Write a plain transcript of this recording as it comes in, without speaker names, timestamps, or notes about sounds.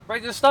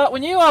Ready to start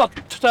when you are,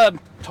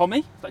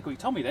 Tommy. Don't call you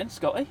Tommy then,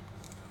 Scotty.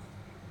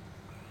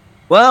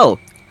 Well,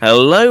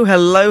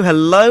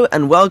 hello,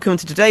 and welcome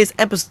to today's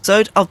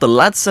episode of the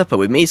Lads Supper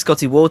with me,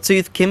 Scotty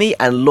Wartooth, Kimmy,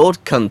 and Lord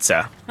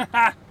Cunter.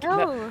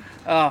 Oh.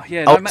 Oh,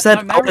 yeah, I no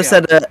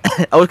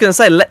was going to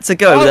say let's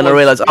go, but then I was-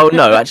 realised, oh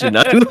no, actually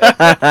no.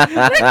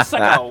 Let's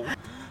go.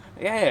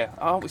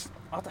 Yeah.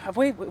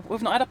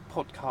 We've not had a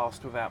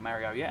podcast without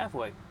Mario yet, have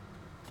we?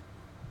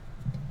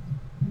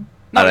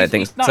 I don't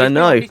think so.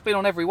 No. He's been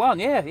on every one.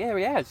 Yeah, he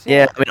has.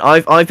 Yeah, I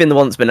mean, I've been the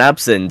one that's been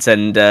absent,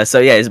 and so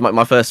yeah, it's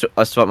my first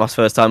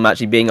time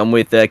actually being on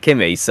with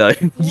Kimmy. So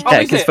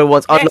yeah, because for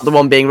once I'm not the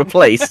one being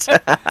replaced.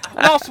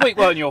 Last week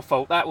weren't your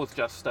fault. That was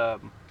just.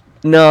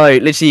 No,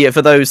 literally,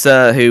 for those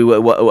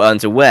who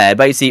weren't aware,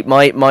 basically,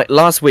 my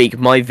last week,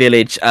 my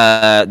village,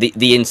 the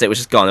internet was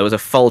just gone. There was a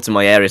fault in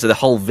my area, so the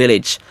whole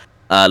village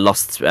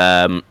lost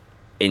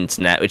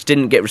internet, which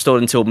didn't get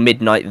restored until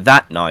midnight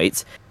that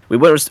night. We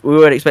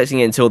weren't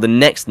expecting it until the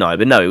next night,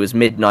 but no, it was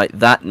midnight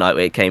that night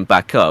when it came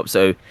back up.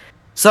 So,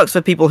 sucks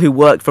for people who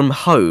work from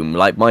home,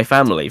 like my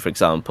family, for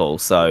example.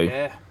 So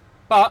yeah,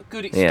 but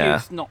good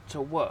excuse not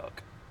to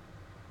work.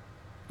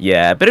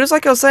 Yeah, but it was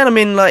like I was saying, I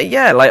mean, like,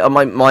 yeah, like,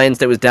 my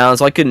internet was down,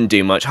 so I couldn't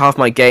do much. Half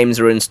my games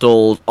are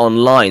installed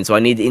online, so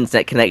I need the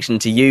internet connection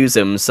to use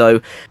them.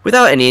 So,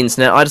 without any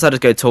internet, I decided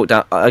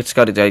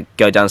to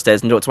go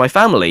downstairs and talk to my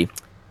family.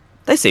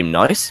 They seem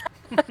nice.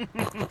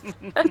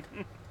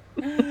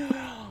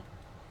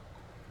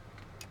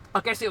 I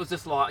guess it was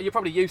just like, you're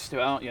probably used to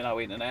it, aren't you,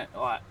 internet?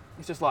 Like,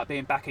 it's just like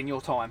being back in your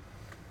time.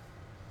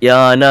 Yeah,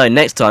 I know.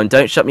 Next time,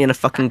 don't shut me in a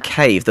fucking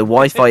cave. The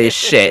Wi-Fi is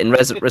shit and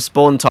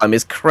respawn time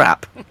is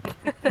crap.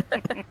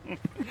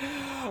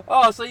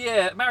 Oh, so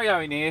yeah, Mario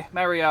in here.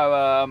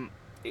 Mario,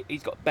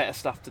 he's got better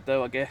stuff to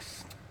do, I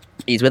guess.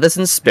 He's with us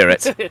in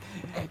spirit.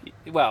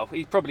 Well,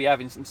 he's probably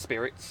having some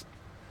spirits.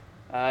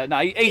 No,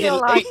 he's in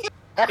London.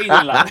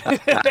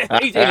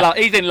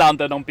 He's in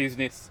London on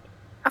business.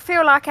 I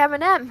feel like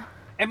Eminem.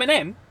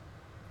 Eminem?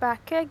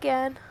 Back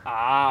again.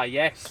 Ah,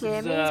 yes.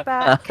 Kimmy's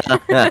back.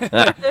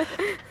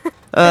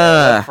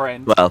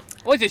 Friend. Well,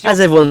 What is this,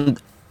 as everyone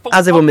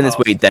been this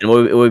week then?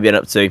 What have we been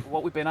up to?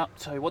 What we've been up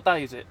to? What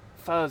day is it?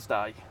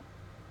 Thursday.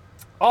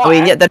 I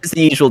mean, yeah, that is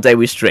the usual day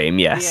we stream,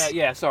 yes.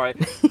 Yeah, sorry.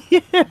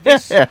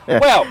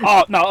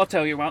 I'll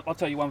tell you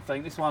one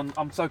thing. This one,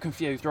 I'm so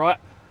confused, right?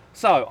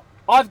 So,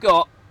 I've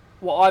got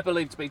what I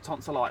believe to be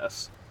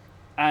tonsillitis,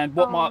 and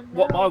what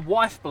my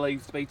wife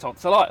believes to be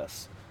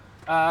tonsillitis.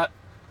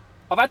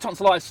 I've had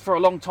tonsillitis for a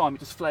long time.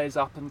 It just flares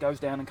up and goes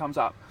down and comes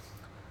up.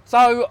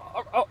 So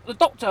I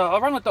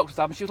rang the doctor's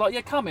up and she was like,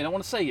 yeah, come in, I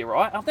want to see you,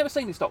 right? I've never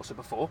seen this doctor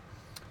before.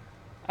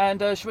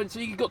 And she went, so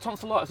you got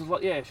tonsillitis? I was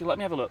like, yeah. She let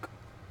me have a look.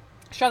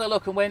 She had a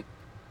look and went,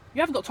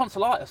 you haven't got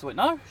tonsillitis? I went,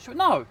 no. She went,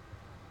 no.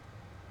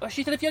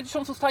 She said, have you had your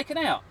tonsils taken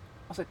out?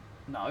 I said,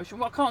 no. She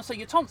went, well, I can't see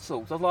your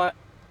tonsils. I was like,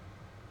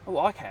 oh,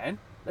 I can.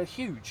 They're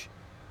huge.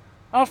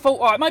 And I thought,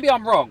 all right, maybe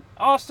I'm wrong.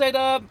 I said,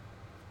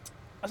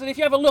 if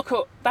you have a look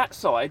at that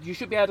side, you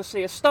should be able to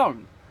see a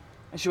stone.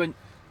 And she went,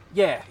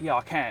 yeah,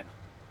 I can.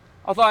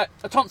 I was like,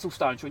 a tonsil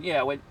stone? She went, yeah.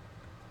 I went,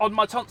 on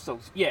my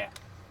tonsils? Yeah.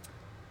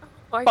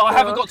 Oh, but I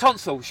haven't got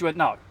tonsils. She went,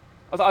 no. I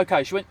was like,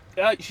 okay. She went,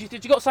 she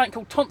said, you got something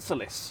called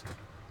tonsillis?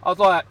 I was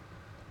like,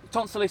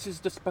 tonsillis is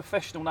just a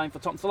professional name for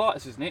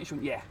tonsillitis, isn't it? She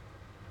went, yeah.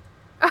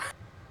 And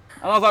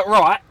I was like,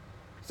 right.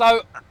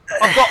 So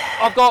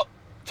I've got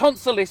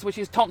tonsillis, which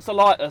is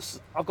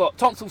tonsillitis. I've got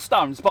tonsil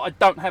stones, but I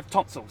don't have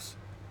tonsils.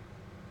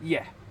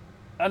 Yeah.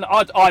 And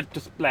I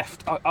just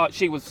left.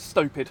 She was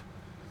stupid.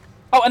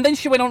 Oh, and then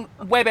she went on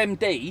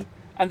WebMD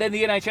and then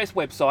the NHS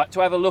website to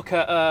have a look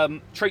at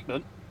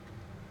treatment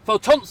for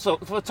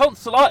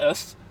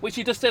tonsillitis, which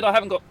she just said I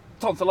haven't got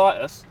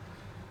tonsillitis.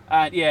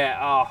 And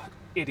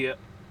idiot.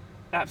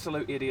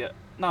 Absolute idiot.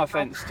 No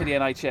offence to the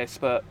NHS,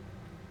 but...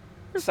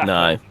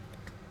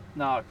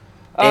 No.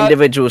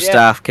 Individual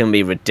staff can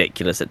be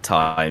ridiculous at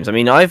times. I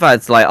mean, I've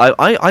had,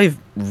 I've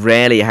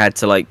rarely had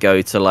to,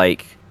 go to,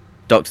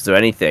 doctors or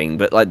anything,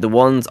 but the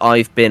ones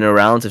I've been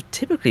around have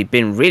typically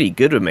been really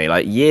good with me.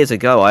 Like years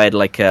ago, I had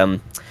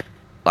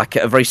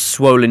a very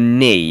swollen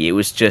knee. It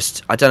was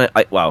just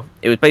it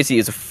was basically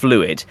a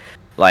fluid.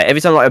 Like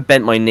every time I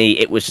bent my knee,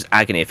 it was just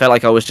agony. It felt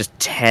like I was just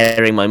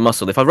tearing my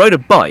muscle. If I rode a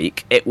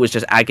bike, it was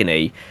just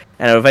agony.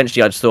 And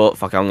eventually, I just thought,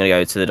 "Fuck, I'm gonna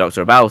go to the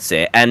doctor about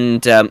it."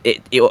 And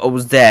it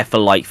was there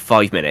for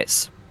 5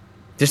 minutes.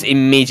 Just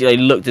immediately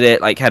looked at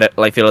it, had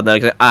a feel, and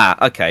then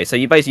okay. So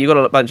you got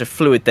a bunch of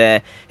fluid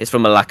there. It's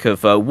from a lack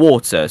of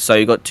water. So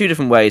you've got two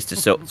different ways to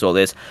sort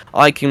this.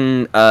 I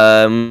can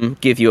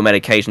give you a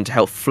medication to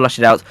help flush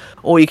it out,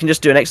 or you can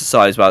just do an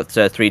exercise about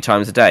 3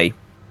 times a day.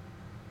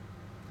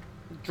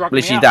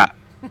 Literally that.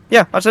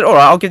 Yeah, I said, all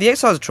right, I'll give the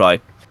exercise a try.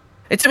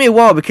 It took me a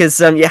while because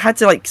you had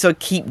to sort of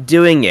keep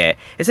doing it.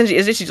 Essentially,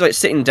 it's literally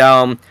sitting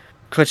down,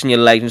 clutching your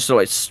legs, and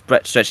sort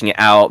of stretching it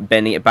out,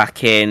 bending it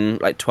back in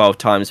 12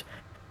 times.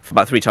 For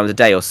about 3 times a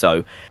day or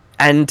so,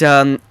 and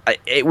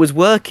it was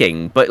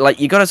working, but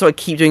you got to sort of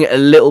keep doing it a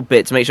little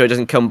bit to make sure it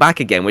doesn't come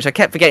back again, which I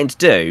kept forgetting to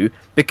do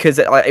because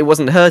it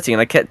wasn't hurting, and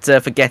I kept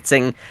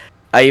forgetting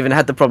I even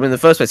had the problem in the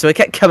first place. So I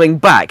kept coming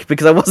back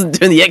because I wasn't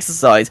doing the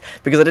exercise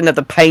because I didn't have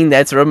the pain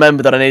there to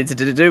remember that I needed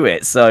to do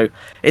it. So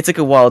it took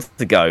a while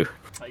to go.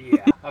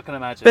 Yeah, I can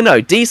imagine. But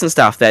no, decent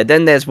stuff there.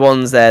 Then there's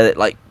ones there that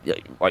like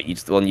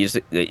the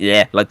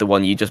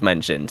one you just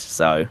mentioned.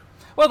 So.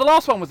 Well, the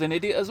last one was an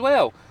idiot as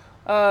well.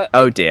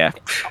 Oh dear.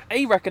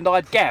 He reckoned I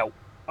had gout,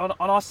 and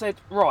I said,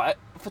 right,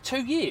 for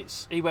 2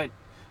 years. He went,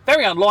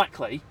 very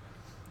unlikely,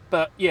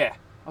 but yeah.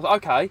 I was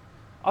like, okay.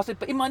 I said,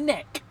 but in my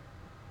neck.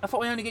 I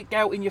thought I only get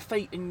gout in your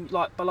feet and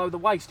like below the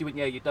waist. He went,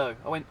 yeah, you do.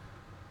 I went,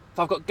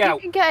 so I've got gout.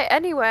 You can get it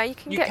anywhere. You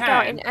can get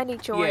gout in any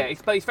joint. Yeah,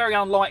 but it's very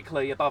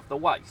unlikely above the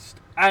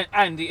waist,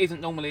 and it isn't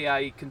normally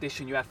a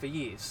condition you have for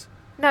years.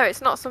 No,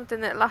 it's not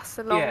something that lasts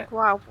a long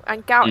while.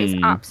 And gout is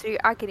absolute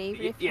agony,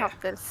 even if you have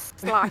the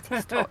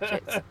slightest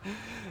touch.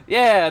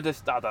 Yeah,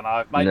 I don't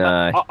know, mate.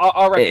 No,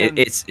 I reckon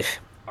it's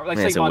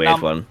a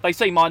weird one. They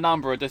see my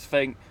number and just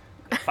think,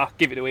 fuck,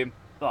 give it to him.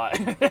 Like,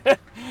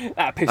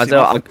 that pisses I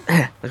off.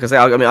 Like I say,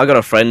 I mean, I got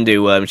a friend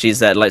who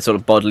she's had like sort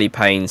of bodily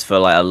pains for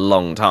like a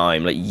long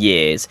time, like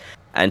years,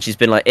 and she's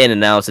been like in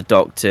and out of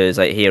doctors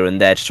like here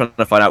and there, just trying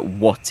to find out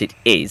what it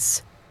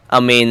is. I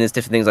mean, there's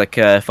different things like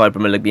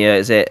fibromyalgia,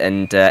 is it,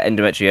 and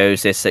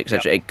endometriosis,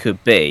 etc. It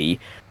could be,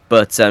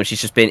 but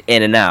she's just been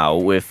in and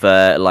out with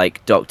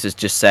like doctors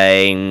just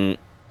saying,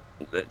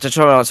 to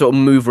try to sort of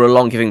move her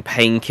along, giving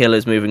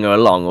painkillers, moving her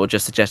along, or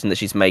just suggesting that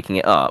she's making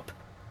it up.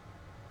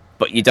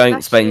 But you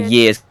don't spend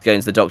years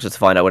going to the doctor to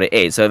find out what it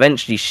is. So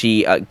eventually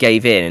she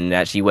gave in and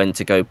actually went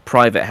to go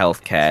private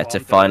healthcare to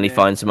finally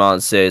find some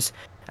answers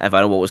and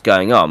find out what was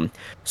going on.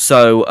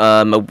 So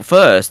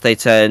first they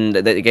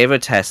gave her a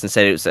test and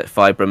said it was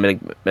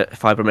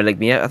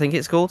fibromyalgia, I think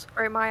it's called.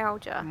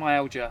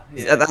 Myalgia.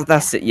 Yeah.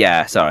 That's it.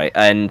 Yeah, sorry.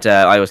 And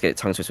I always get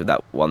tongue twisted with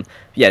that one.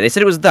 Yeah, they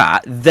said it was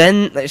that.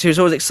 Then she was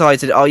always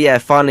excited. Oh yeah,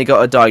 finally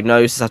got a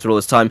diagnosis after all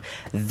this time.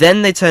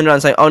 Then they turned around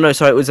and say, oh no,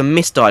 sorry, it was a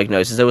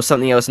misdiagnosis. There was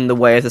something else in the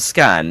way of the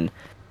scan.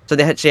 So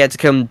she had to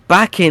come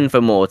back in for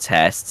more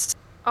tests.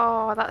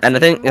 Oh, that's. And I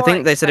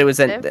think they said it was.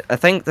 I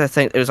think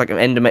it was like an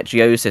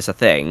endometriosis. I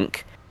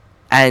think.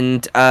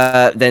 And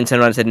then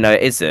turned around and said, no,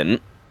 it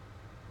isn't.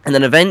 And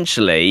then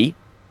eventually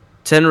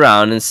turned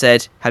around and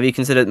said, have you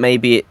considered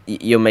maybe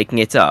you're making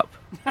it up?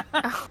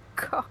 Oh,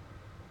 God.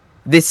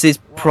 This is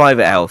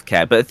private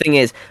healthcare. But the thing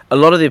is, a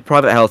lot of the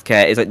private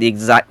healthcare is like the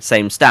exact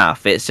same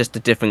staff. It's just a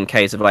different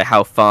case of like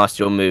how fast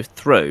you'll move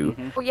through.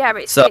 Mm-hmm. Well, yeah,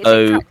 it's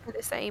exactly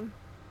the same.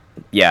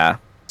 Yeah.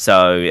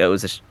 So it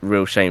was a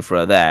real shame for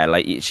her there.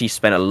 Like she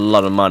spent a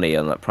lot of money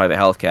on like private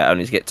healthcare,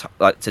 only to get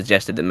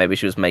suggested that maybe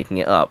she was making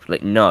it up.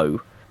 Like no,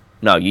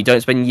 you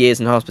don't spend years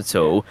in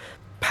hospital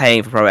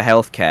paying for private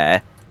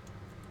healthcare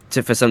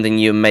for something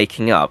you're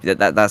making up.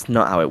 That's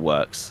not how it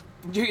works.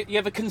 You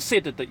ever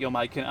considered that you're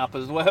making it up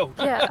as well?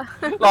 Yeah.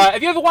 Like,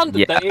 have you ever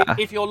wondered that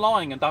if you're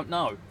lying and don't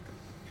know?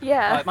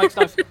 Yeah. Like, it makes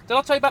no. Did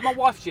I tell you about my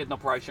wife? She had an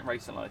operation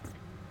recently.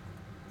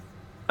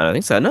 I don't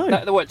think so. No.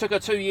 It took her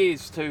 2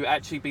 years to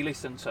actually be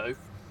listened to.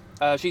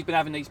 She's been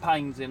having these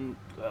pains in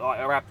like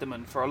her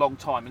abdomen for a long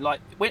time, and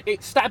like when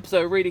it stabs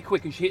her really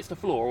quick, and she hits the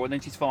floor, and then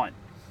she's fine.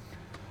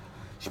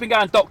 She's been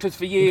going to doctors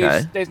for years.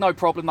 Okay. There's no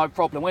problem.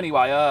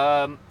 Anyway,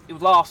 it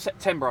was last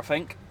September, I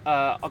think.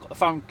 I got the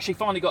phone. She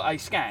finally got a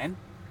scan,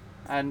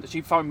 and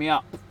she phoned me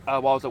up while I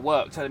was at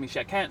work, telling me she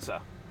had cancer.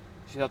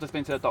 She said, "I've just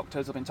been to the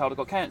doctors. I've been told I've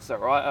got cancer."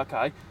 Right?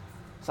 Okay.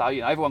 So,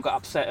 everyone got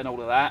upset and all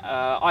of that.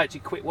 I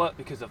actually quit work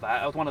because of that.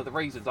 That was one of the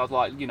reasons. I was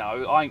like,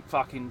 I ain't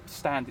fucking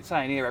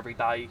staying here every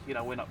day.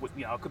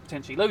 I could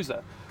potentially lose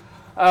her.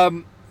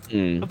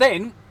 But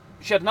then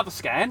she had another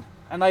scan,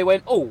 and they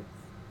went, "Oh,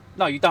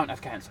 no, you don't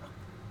have cancer."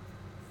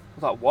 I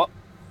was like, "What?"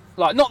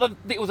 Like, not that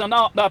it was a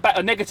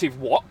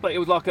negative what, but it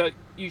was like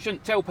you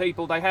shouldn't tell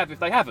people they have if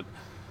they haven't.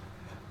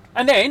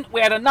 And then we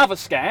had another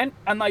scan,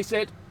 and they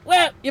said,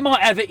 "Well, you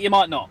might have it, you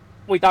might not.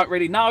 We don't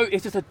really know.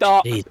 It's just a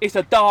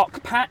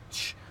dark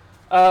patch.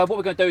 What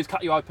we're going to do is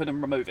cut you open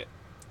and remove it."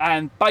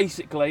 And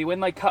basically, when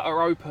they cut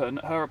her open,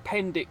 her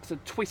appendix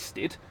had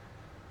twisted.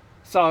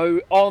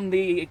 So on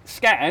the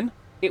scan,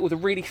 it was a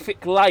really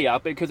thick layer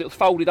because it was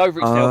folded over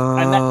itself,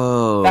 and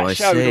that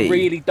showed a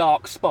really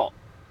dark spot.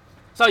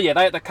 So yeah,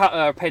 they had to cut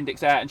her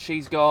appendix out, and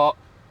she's got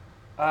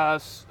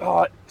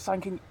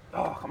something. I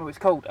can't remember what it's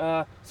called.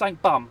 Something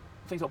bum.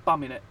 I think it's got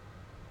bum in it.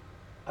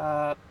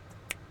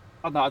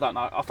 I don't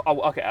know.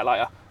 I'll get that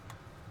later.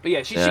 But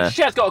yeah, she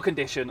has got a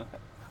condition.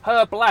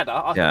 Her bladder,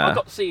 I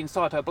got to see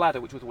inside her bladder,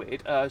 which was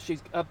weird. Her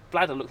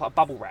bladder looks like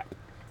bubble wrap.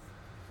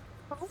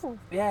 Oh.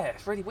 Yeah,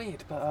 it's really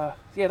weird. But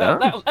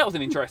that was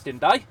an interesting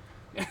day.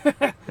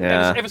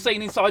 Yeah. Ever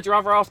seen inside your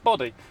other half's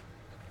body?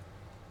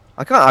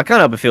 I can't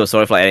help but feel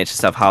sorry for like NHS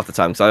stuff half the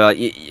time,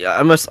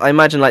 because I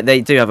imagine like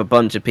they do have a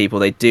bunch of people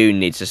they do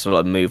need to sort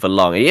of move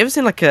along. Have you ever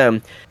seen like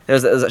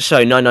there's a show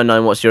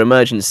 999 What's Your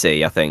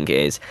Emergency, I think it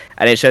is,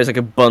 and it shows like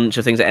a bunch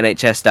of things that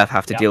NHS staff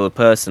have to deal with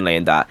personally,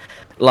 and that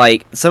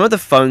like some of the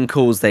phone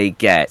calls they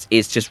get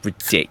is just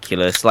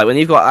ridiculous. Like when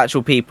you've got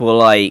actual people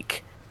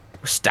like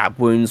stab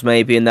wounds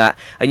maybe in that,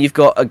 and you've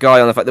got a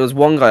guy on the fact there was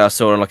one guy I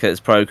saw on like this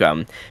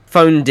program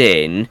phoned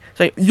in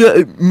saying,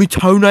 "Yeah, my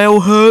toenail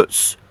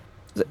hurts."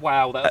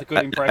 Wow, that was a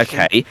good impression.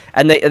 Okay,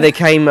 and they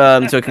came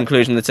to a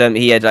conclusion that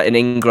he had an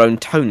ingrown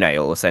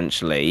toenail,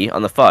 essentially,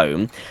 on the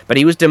phone, but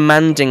he was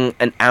demanding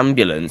an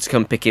ambulance to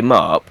come pick him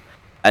up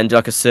and do,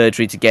 like, a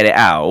surgery to get it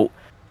out.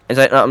 It's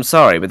like, no, I'm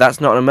sorry, but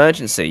that's not an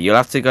emergency. You'll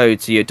have to go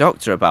to your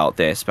doctor about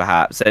this,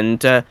 perhaps.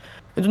 And,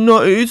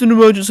 no, it is an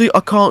emergency.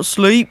 I can't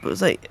sleep.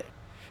 It's like,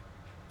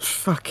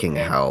 fucking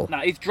hell. No,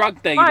 his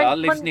drug dealer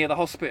lives near the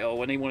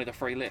hospital and he wanted a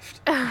free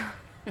lift.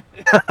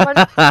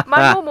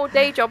 My normal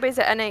day job is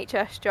an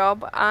NHS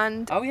job,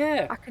 and oh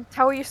yeah, I can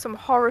tell you some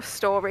horror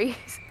stories.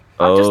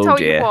 I'll just tell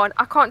you one.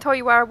 I can't tell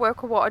you where I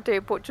work or what I do,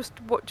 but just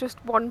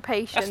one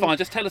patient. That's fine.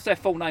 Just tell us their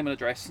full name and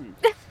address. And...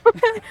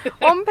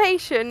 One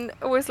patient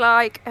was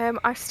like,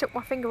 I stuck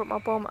my finger up my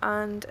bum,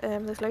 and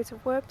there's loads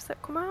of worms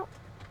that come out,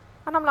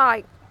 and I'm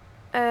like,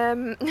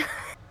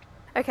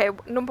 okay,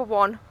 number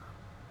one,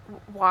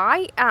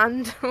 why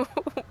and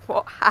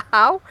what?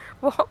 How?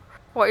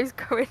 What is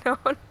going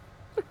on?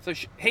 So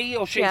he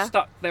or she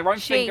stuck their own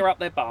finger up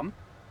their bum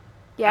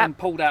and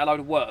pulled out a load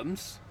of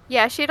worms.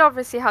 Yeah, she'd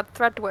obviously had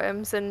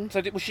threadworms and...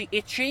 So was she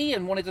itchy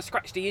and wanted to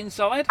scratch the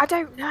inside? I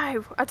don't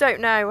know. I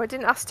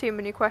didn't ask too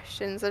many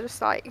questions. I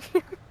just, like,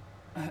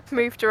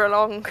 moved her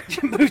along.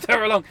 Moved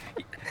her along.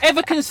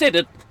 Ever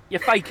considered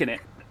you're faking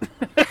it?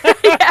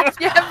 Yeah,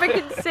 you ever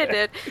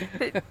considered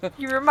that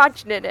you're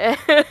imagining it?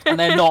 And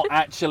they're not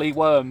actually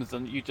worms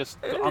and you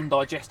just got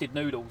undigested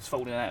noodles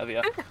falling out of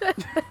you.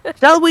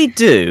 Shall we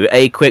do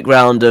a quick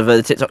round of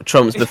the TikTok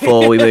trumps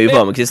before we move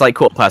on? Because it's like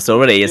 1:15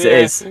 already, as it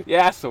is.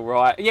 Yeah, that's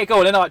alright. Yeah, go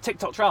on then, like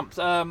TikTok trumps.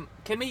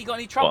 Kimmy, you got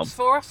any trumps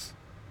for us?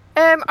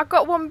 I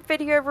got one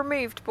video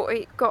removed, but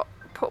it got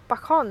put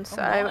back on, so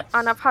nice.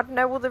 And I've had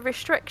no other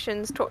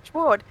restrictions, touch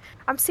wood.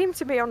 I seem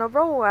to be on a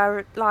roll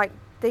where, like,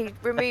 they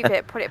remove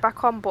it, put it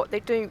back on, but they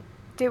don't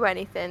do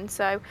anything.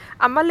 So,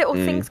 and my little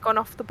thing's gone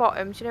off the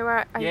bottom. Do you know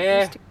where I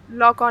used to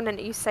log on and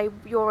it used to say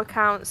your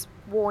account's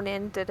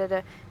warning,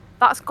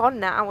 That's gone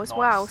now as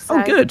well. So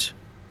oh, good.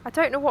 I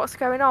don't know what's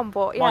going on,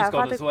 but yeah, I've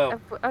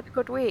had a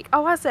good week.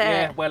 Oh, has it?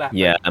 Yeah, well happened.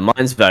 Yeah,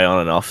 mine's very on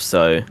and off,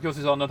 so... Yours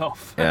is on and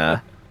off.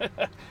 Yeah.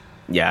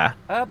 Yeah.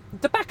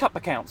 The backup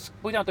accounts.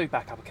 We don't do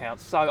backup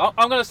accounts. So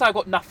I'm going to say I've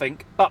got nothing,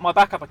 but my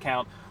backup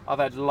account, I've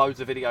had loads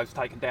of videos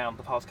taken down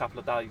the past couple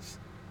of days.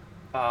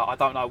 I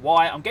don't know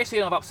why. I'm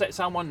guessing I've upset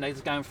someone. They're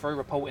just going through,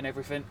 reporting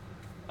everything.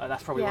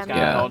 That's probably what's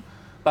going on.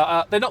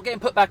 But they're not getting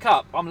put back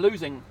up. I'm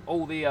losing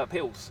all the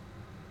appeals.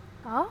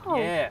 Oh.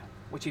 Yeah,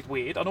 which is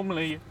weird. I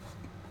normally...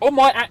 On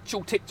my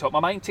actual TikTok, my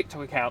main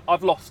TikTok account,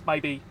 I've lost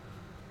maybe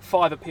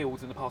 5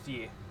 appeals in the past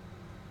year.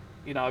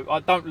 You know, I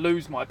don't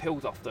lose my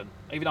appeals often,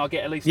 even though I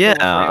get at least 2 or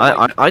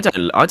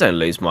 3 I don't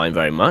lose mine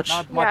very much.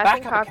 No, my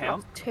backup account, I've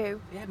lost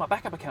 2. Yeah, my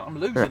backup account, I'm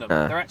losing them.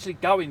 They're actually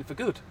going for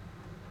good.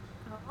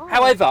 Oh.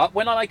 However,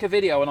 when I make a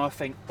video and I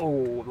think,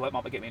 oh, that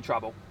might get me in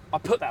trouble, I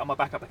put that on my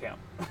backup account.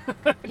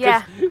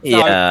 Yeah.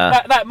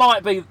 That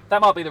might be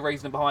the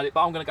reason behind it,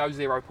 but I'm going to go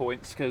 0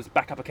 points because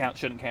backup account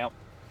shouldn't count.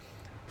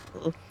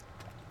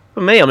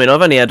 For me, I mean,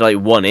 I've only had like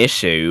 1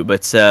 issue,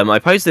 but I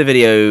posted a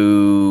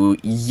video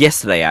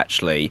yesterday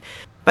actually.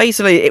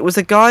 Basically, it was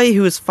a guy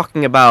who was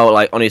fucking about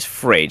like on his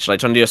fridge, like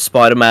trying to do a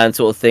Spider-Man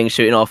sort of thing,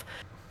 shooting off.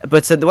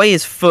 But the way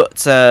his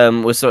foot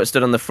was sort of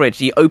stood on the fridge,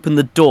 he opened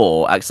the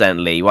door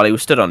accidentally while he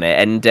was stood on it,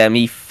 and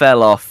he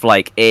fell off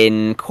like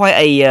in quite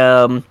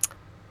a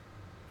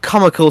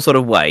comical sort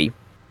of way.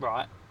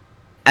 Right.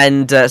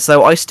 And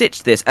so I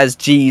stitched this as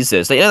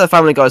Jesus. Like, you know the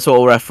Family Guy sort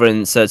of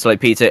reference to like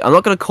Peter, I'm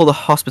not going to call the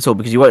hospital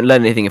because you won't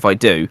learn anything if I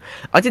do.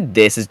 I did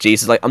this as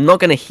Jesus, like, I'm not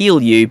going to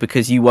heal you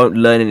because you won't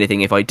learn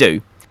anything if I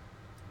do.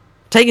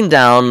 Taken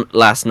down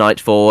last night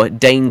for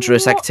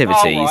dangerous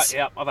activities. Oh, right.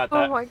 Yeah, I've had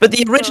that. But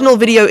the original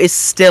video is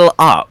still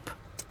up.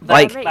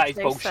 That is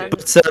bullshit.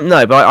 But,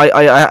 no, but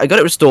I got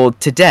it restored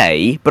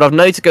today, but I've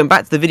noticed going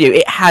back to the video,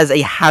 it has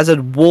a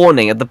hazard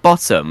warning at the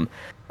bottom.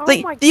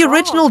 The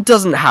original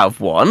doesn't have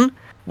one.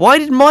 Why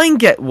did mine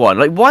get one?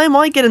 Like, why am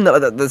I getting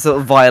the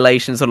sort of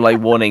violation sort of like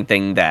warning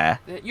thing there?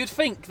 You'd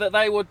think that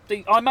they would...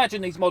 I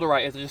imagine these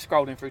moderators are just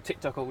scrolling through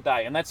TikTok all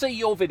day, and they'd see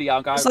your video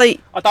and go,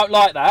 I don't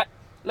like that.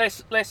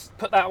 Let's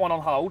put that one on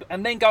hold,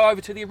 and then go over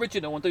to the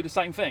original and do the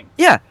same thing.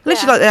 Yeah,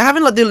 literally, like, they're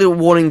having like the little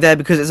warning there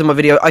because it's in my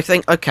video. I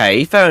think,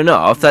 okay, fair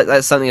enough.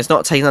 That's something that's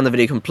not taking down the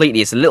video completely.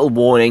 It's a little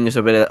warning, it's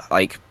a bit of,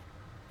 like,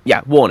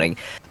 yeah, warning.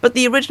 But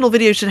the original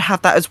video should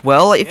have that as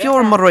well. Like, if you're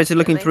a moderator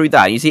looking through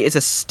that, and you see it's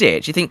a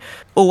stitch, you think,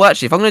 oh,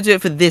 actually, if I'm going to do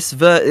it for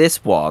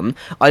this one,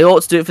 I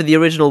ought to do it for the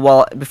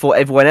original before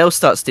everyone else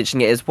starts stitching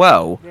it as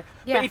well.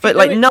 Yeah. But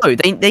like, no,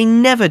 they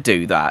never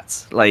do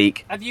that.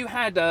 Like, have you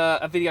had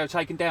a video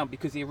taken down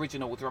because the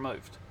original was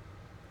removed?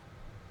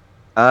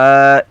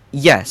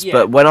 Yes,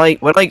 but when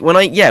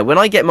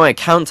I get my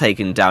account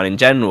taken down in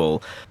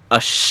general, a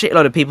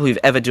shitload of people who've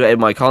ever edited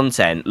my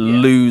content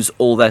lose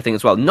all their things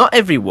as well. Not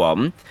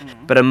everyone,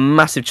 but a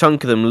massive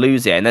chunk of them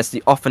lose it, and that's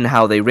often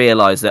how they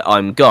realise that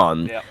I'm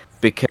gone. Yeah.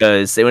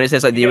 Because when it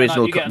says like the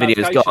original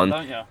video is gone,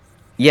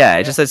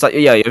 it just says like,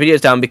 yeah, your video's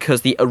down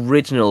because the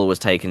original was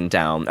taken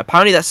down.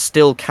 Apparently that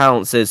still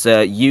counts as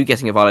you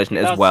getting a violation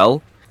as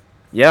well.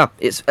 Yeah,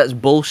 that's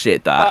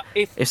bullshit. That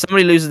But if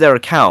somebody loses their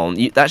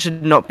account, that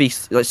should not be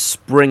like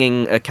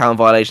springing account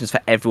violations for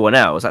everyone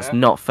else. That's Yeah.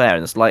 not fair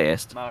in the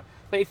slightest. No.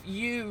 But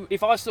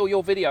if I saw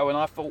your video and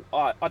I thought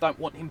I don't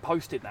want him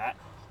posting that,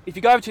 if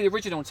you go to the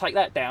original and take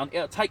that down,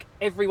 it'll take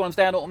everyone's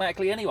down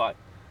automatically anyway.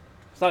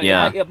 So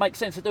Yeah. it makes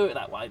sense to do it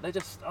that way. They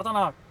just, I don't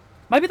know.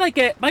 Maybe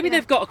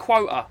they've got a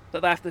quota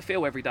that they have to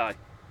fill every day.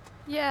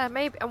 Yeah,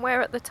 maybe, and we're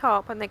at the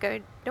top, and they go,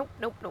 nope,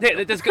 nope, nope. Yeah,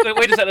 nope.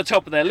 we're just at the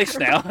top of their list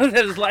now.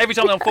 There's like every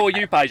time they're on For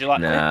You page, you're like,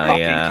 No, fucking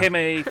yeah.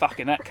 Kimmy,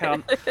 fucking that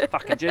cunt,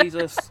 fucking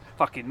Jesus,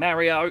 fucking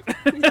Mario.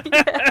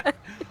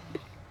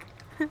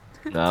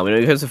 No, when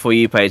it comes to For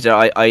You page,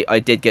 I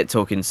did get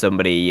talking to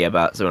somebody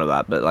about something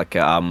like that, but like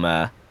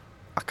I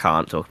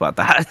can't talk about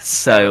that.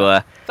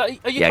 So So are you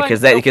yeah,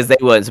 playing- because they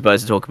weren't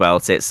supposed to talk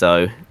about it.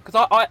 So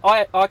Because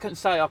I can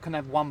say I can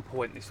have 1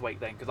 point this week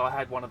then, because I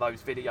had one of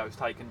those videos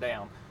taken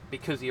down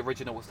because the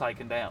original was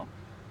taken down.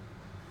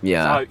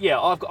 yeah. So yeah,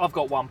 I've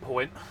got 1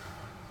 point.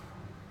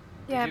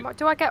 Yeah, you-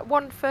 do I get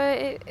one for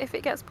it if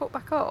it gets put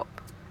back up?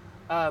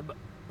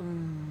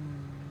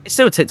 It's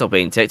still TikTok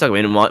being TikTok.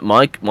 I mean,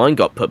 mine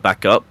got put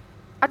back up.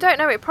 I don't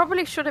know. It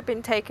probably should have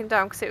been taken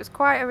down because it was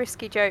quite a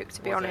risky joke,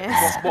 to be Was it?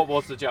 honest. What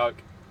was the joke?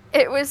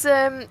 It was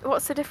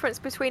what's the difference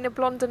between a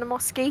blonde and a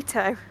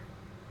mosquito?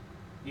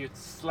 You'd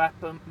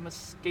slap a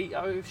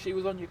mosquito if she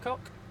was on your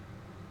cock?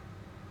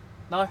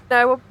 No?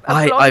 No,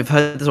 blonde, I've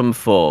heard this one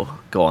before.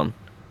 Go on.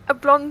 a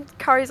blonde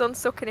carries on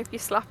sucking if you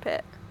slap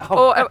it,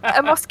 Oh. or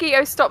a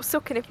mosquito stops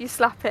sucking if you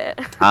slap it.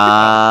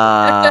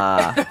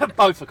 Ah.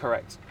 Both are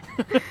correct.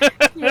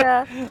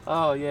 Yeah,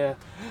 Oh yeah. it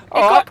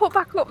All got right. put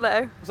back up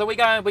though. So we're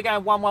going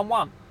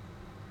 1-1-1.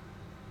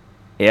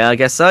 Yeah, I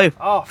guess so.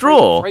 Oh,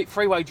 Draw.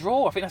 Three-way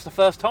draw. I think that's the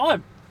first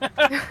time.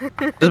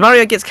 Does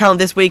Mario gets count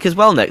this week as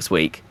well next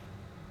week?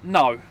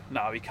 No,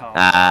 he can't.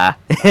 Ah.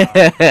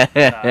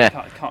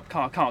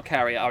 No, can't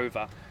carry it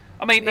over.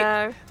 I mean,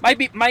 No.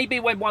 maybe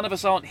when one of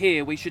us aren't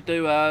here, we should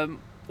do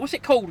what's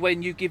it called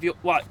when you give your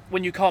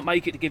when you can't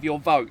make it to give your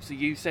vote? So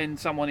you send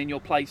someone in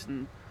your place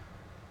and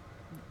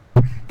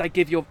they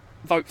give your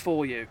vote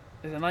for you.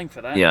 There's a name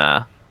for that.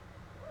 Yeah.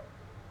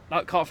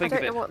 No, can't I think don't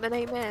of it. know what the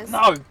name is.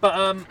 No,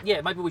 but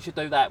yeah, maybe we should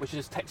do that. We should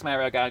just text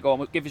Mario, go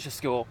on, give us your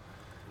score.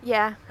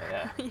 Yeah.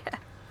 Yeah.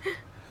 Yeah.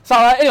 So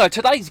anyway,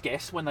 today's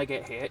guest when they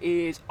get here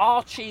is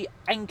Archie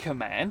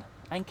Anchorman,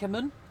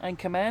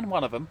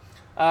 one of them.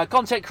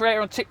 Content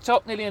creator on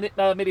TikTok, nearly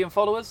a million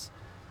followers.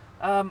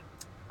 I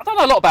don't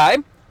know a lot about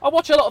him. I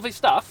watch a lot of his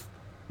stuff,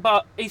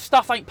 but his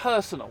stuff ain't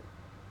personal.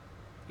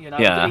 You know,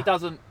 Yeah. he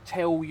doesn't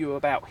tell you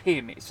about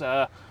him. It's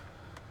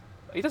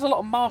he does a lot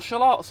of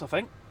martial arts, I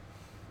think.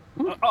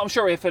 I'm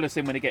sure he'll fill us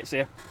in when he gets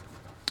here.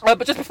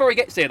 But just before he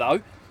gets here,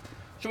 though,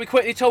 should we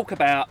quickly talk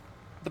about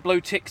the blue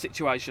tick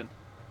situation?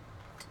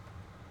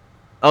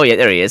 Oh yeah,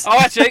 there he is. Oh,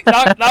 actually,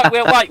 no,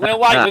 we'll wait. We've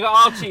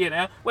got Archie here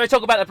now. We'll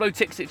talk about the blue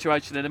tick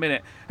situation in a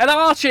minute. Hello,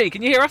 Archie,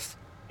 can you hear us?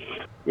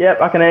 Yep,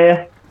 I can hear you.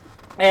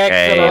 Hey,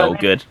 Excellent. all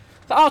good.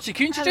 So, Archie,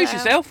 can you introduce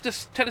Hello. yourself?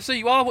 Just tell us who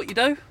you are, what you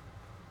do.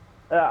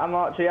 I'm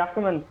Archie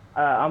Ackerman.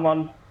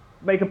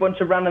 Make a bunch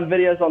of random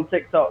videos on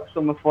TikTok.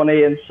 Some are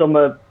funny and some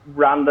are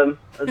random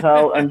as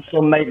hell. And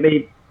some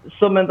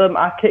of them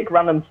I kick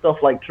random stuff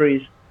like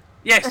trees.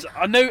 Yes,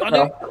 I knew.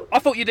 I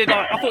thought you did.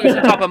 I thought it was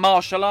some type of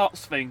martial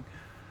arts thing.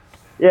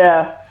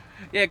 Yeah,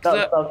 Yeah,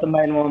 because that's the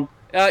main one.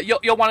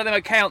 you're one of them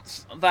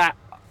accounts that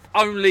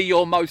only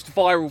your most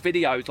viral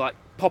videos like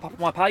pop up on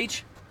my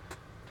page.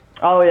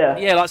 Oh yeah.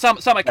 Yeah, like some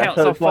accounts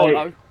so I it's like-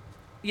 follow.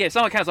 Yeah,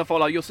 some accounts I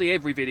follow, you'll see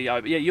every video.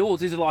 But yeah,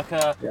 yours is like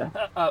a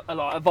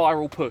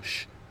viral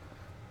push.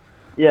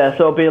 Yeah,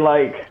 so it'll be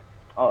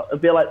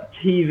like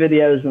tea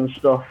videos and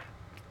stuff.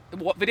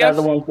 What They're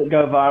the videos? ones that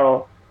go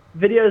viral.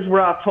 Videos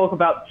where I talk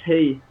about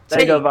tea, they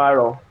Tea? go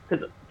viral.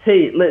 Because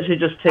tea, literally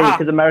just tea, Ah.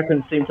 because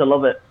Americans seem to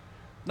love it.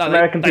 No,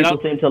 American they people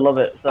don't. seem to love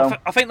it. So.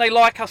 I think they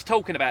like us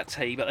talking about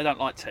tea, but they don't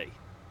like tea.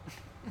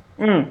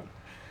 Yeah,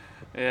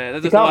 they're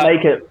You just can't like,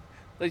 make it.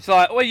 it's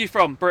like, where are you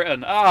from?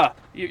 Britain.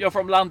 You're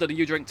from London and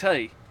you drink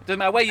tea. Doesn't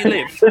matter where you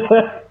live.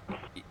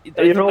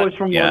 You're always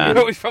from Yeah. London. You're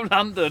always from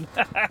London.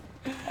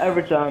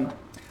 Every time.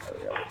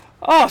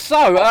 Oh,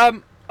 so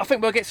I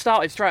think we'll get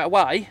started straight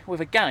away with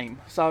a game.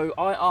 So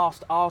I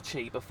asked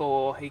Archie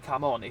before he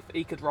come on if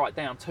he could write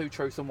down 2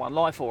 truths and 1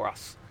 lie for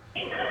us.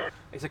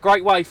 It's a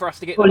great way for us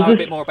to get to Well, know a this-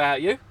 bit more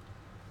about you.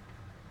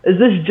 Is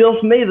this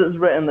just me that's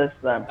written this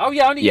then? Oh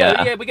yeah, only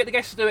Yeah. you. Yeah, we get the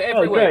guests to do it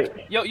every Oh, week.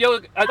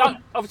 great. I don't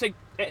obviously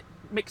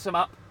mix them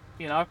up,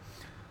 you know.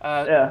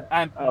 Yeah.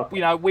 And Oh.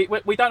 you know,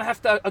 we don't have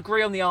to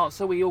agree on the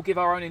answer. We all give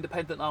our own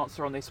independent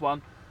answer on this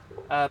one.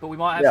 But we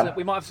might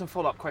have some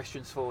follow-up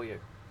questions for you.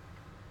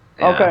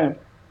 Yeah. Okay.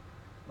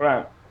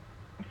 Right.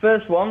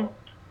 First one.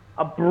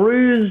 I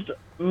bruised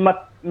my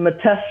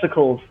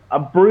testicles. I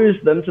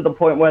bruised them to the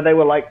point where they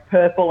were like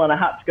purple and I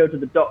had to go to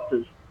the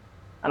doctors.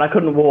 And I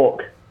couldn't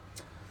walk.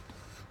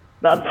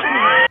 That's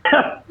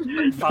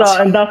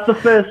that's the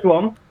first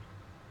one.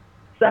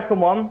 Second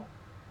one.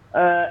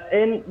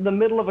 In the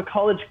middle of a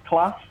college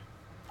class,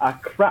 I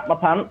crapped my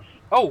pants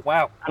Oh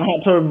wow. and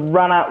had to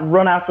run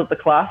out of the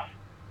class.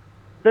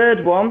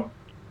 Third one.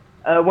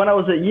 When I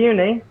was at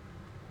uni,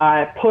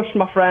 I pushed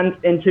my friend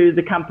into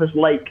the campus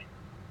lake.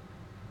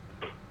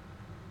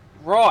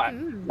 Right.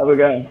 There we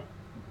go.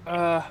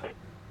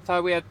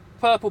 So we had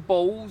purple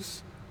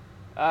balls,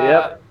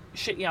 Yep.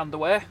 shitty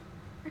underwear,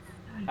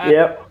 and,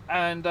 Yep.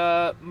 and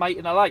mate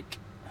in a lake.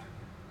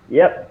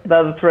 Yep.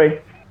 They're the three.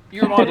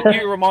 You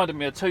reminded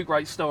me of two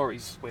great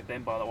stories with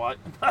them, by the way.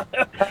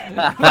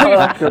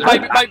 That's good.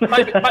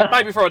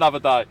 maybe for another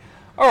day.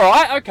 All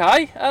right,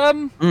 okay.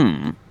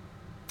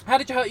 How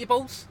did you hurt your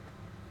balls?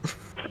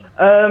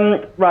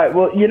 Right.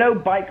 Well, you know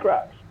bike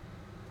racks.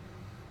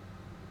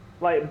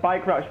 Like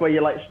bike racks where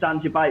you like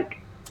stand your bike.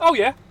 Oh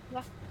yeah.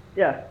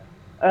 Yeah.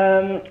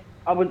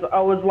 I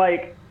was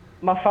like,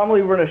 my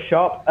family run a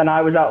shop and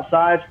I was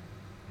outside,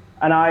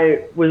 and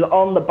I was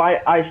on the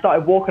bike. I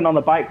started walking on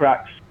the bike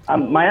racks,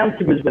 and my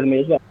auntie was with me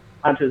as well.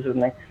 Auntie was with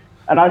me,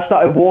 and I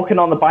started walking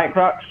on the bike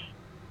racks,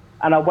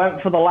 and I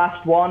went for the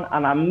last one,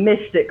 and I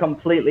missed it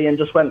completely and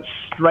just went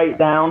straight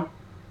down,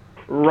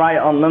 right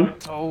on them.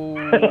 Oh.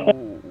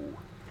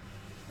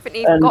 I haven't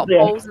even got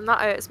balls, and that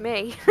hurts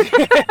me.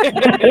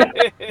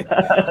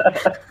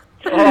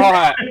 All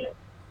right.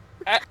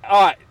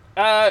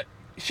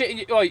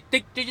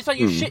 Did you say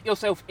you shit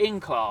yourself in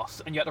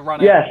class and you had to run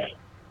out? Yes.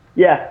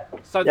 Yeah.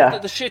 So yeah.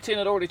 the shitting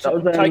had already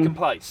was, taken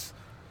place.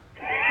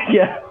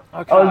 Yeah.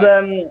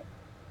 Okay.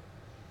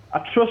 I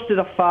trusted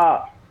a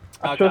fart.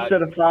 I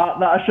trusted a fart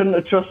that I shouldn't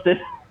have trusted.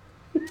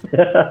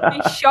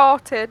 He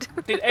shorted.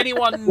 Did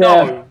anyone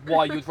know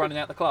why you was running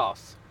out the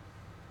class?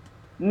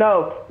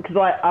 No, because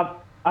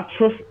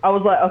I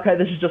was like, okay,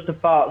 this is just a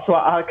fart. So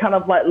I kind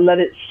of like let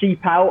it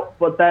seep out,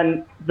 but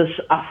then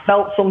I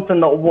felt something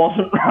that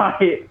wasn't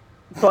right.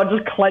 So I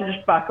just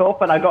clenched back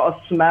up and I got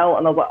a smell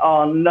and I was like,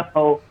 oh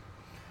no.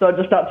 So I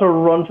just had to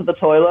run to the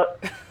toilet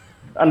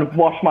and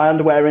wash my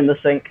underwear in the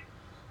sink.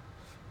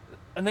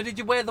 And then did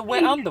you wear the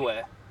wet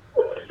underwear?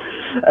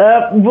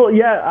 Well,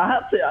 yeah, I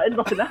had to. I had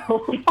nothing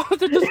else.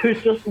 It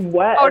was just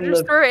wet. Oh,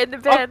 just threw it in the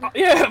bin.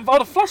 Yeah, I'd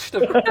have flushed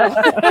them.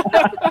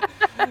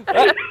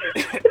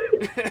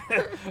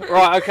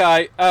 Right,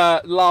 okay.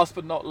 Last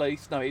but not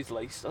least. No, it is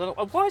least. I don't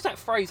know, why does that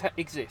phrase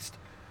exist?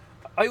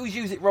 I always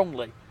use it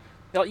wrongly.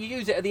 Like, you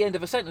use it at the end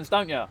of a sentence,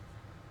 don't you?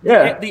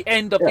 Yeah. The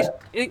end of this,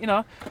 you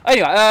know.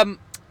 Anyway,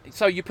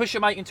 so you push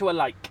your mate into a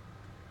lake.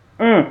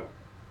 Yeah,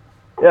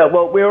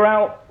 well,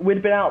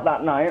 we'd been out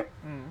that night.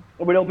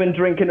 We'd all been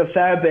drinking a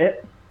fair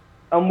bit.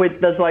 And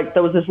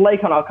there was this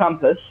lake on our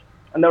campus,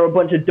 and there were a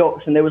bunch of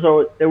ducks, and they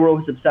were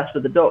always obsessed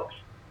with the ducks.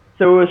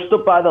 So we were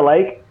stood by the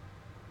lake,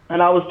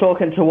 and I was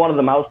talking to one of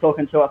them. I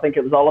think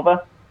it was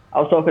Oliver. I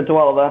was talking to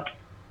Oliver.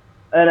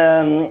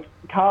 And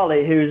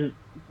Carly,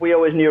 we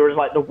always knew was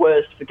like the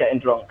worst for getting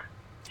drunk.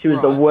 She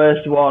was the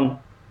worst one.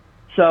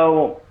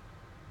 So,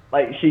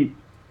 like, she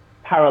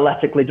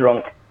paralytically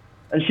drunk.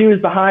 And she was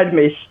behind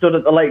me, stood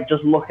at the lake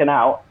just looking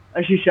out.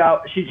 And she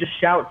just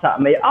shouts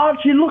at me,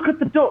 Archie, look at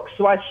the ducks.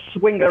 So I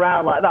swing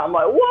around like that. I'm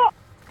like, what?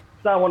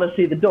 So I want to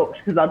see the ducks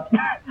because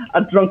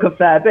I'd drunk a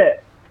fair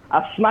bit.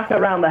 I smack her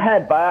around the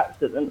head by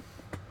accident.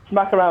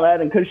 Smack her around the head,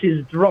 and because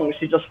she's drunk,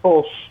 she just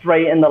falls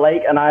straight in the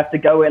lake, and I have to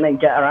go in and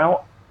get her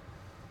out.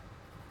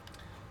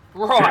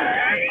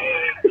 Right.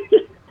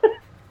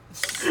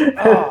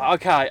 Oh,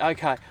 okay.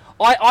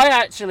 I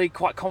actually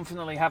quite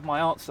confidently have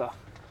my answer.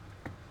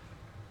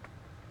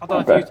 I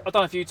don't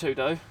know if you two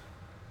do.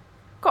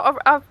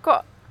 I've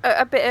got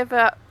a bit of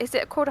a. Is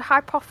it called a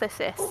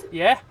hypothesis?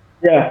 Yeah.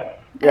 Yeah.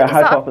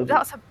 Hypothesis.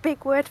 That's a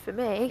big word for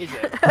me. Is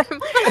it?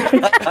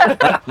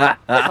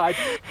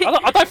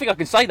 I don't think I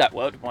can say that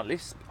word on my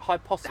list.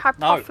 Hypothesis.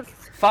 No.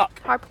 Fuck.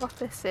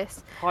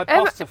 Hypothesis.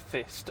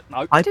 Hypothesis.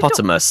 No.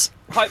 Hypotamus.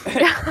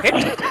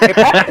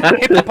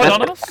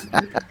 Hippopotamus.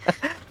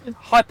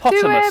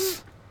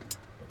 Hypotamus.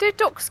 Do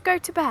ducks go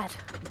to bed?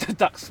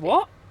 Ducks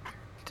what?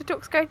 Do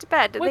ducks go to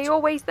bed? Are they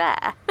always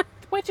there?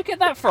 Where'd you get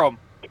that from?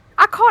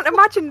 I can't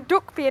imagine a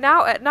duck being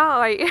out at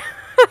night.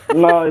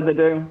 No, they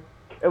do.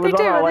 They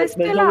do. They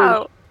spill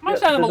out.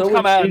 Most animals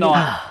come out at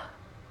night.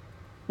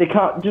 They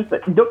can't.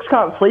 Ducks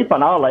can't sleep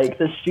on our lake.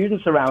 There's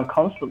students around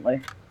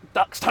constantly.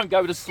 Ducks don't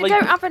go to sleep. They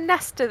don't have a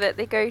nester that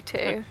they go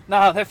to.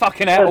 No, they're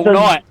fucking out all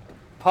night.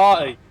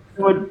 Party.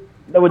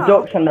 There were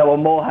ducks and there were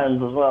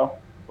moorhens as well.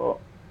 But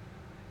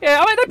yeah,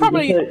 I mean they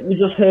probably. You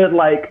just heard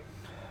like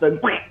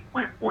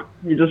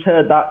you just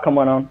heard that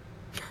coming on.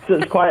 So it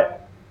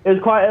was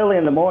quite early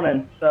in the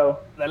morning. So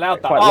they're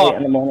loud. Quite late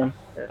in the morning.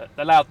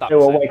 They're loud. Ducks. They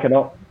were waking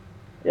up.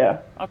 Yeah.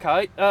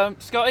 Okay.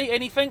 Scotty,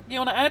 anything you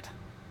want to add?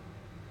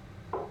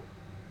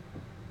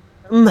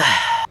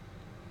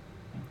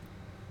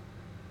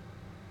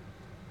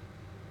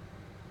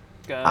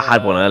 I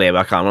had one earlier, but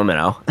I can't remember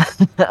now.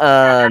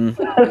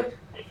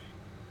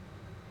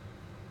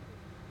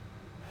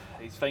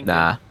 He's thinking.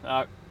 Nah.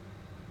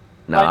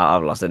 No,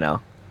 I've lost it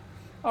now.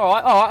 All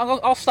right.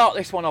 I'll start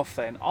this one off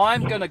then.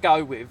 I'm gonna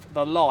go with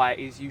the lie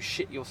is you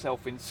shit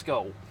yourself in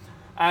school,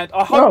 and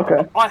I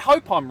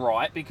hope I'm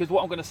right because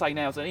what I'm gonna say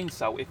now is an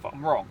insult if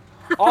I'm wrong.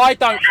 I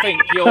don't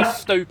think you're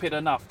stupid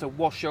enough to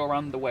wash your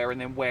underwear and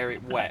then wear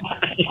it wet.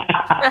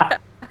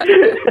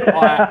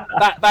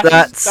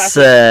 That's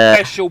a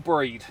special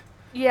breed.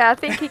 Yeah, I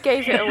think he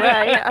gave it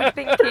away. I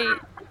think he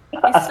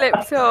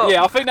slipped up.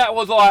 Yeah, I think that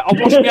was like, I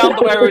washed my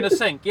underwear in a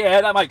sink.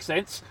 Yeah, that makes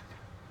sense.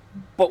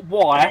 But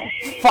why?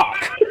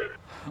 Fuck.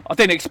 I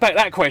didn't expect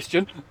that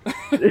question.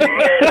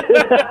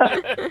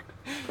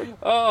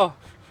 Oh.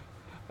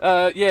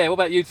 Yeah, what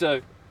about you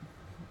two?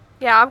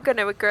 Yeah, I'm going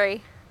to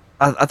agree.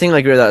 I think I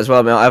agree with that as well.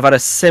 I mean, I've had a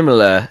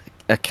similar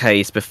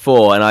case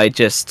before, and I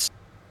just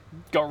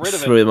Got rid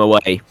of threw them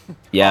away.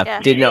 Yeah,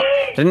 Yeah. did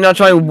not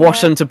try and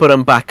wash them to put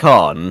them back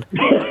on.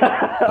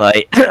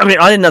 Like, I mean,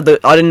 I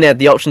didn't have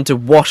the option to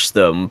wash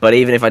them, but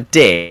even if I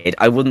did,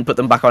 I wouldn't put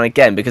them back on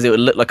again because it would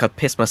look like I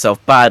pissed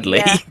myself badly.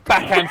 Yeah.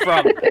 Back and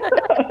front.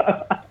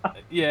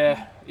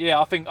 Yeah,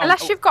 I think.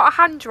 Unless you've got a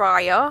hand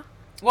dryer,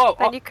 well,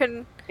 then you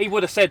can. He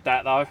would have said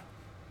that though.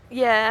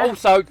 Yeah.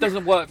 Also, it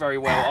doesn't work very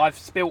well. I've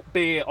spilt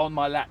beer on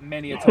my lap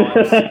many a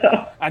times,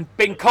 and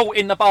been caught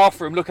in the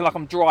bathroom looking like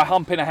I'm dry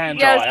humping a hand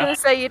Yeah, I dryer. was going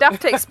to say you'd have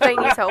to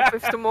explain yourself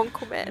if someone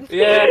come in.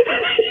 Yeah.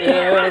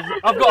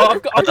 I've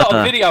got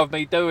a video of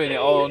me doing it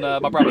on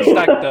my brother's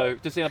stag do,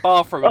 just in a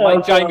bathroom, and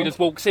mate Jamie just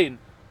walks in, and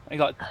he's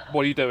like,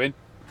 "What are you doing?"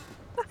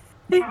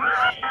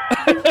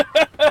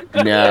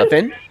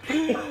 Nothing.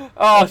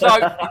 Oh, so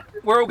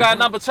we're all going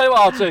number 2,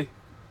 Archie.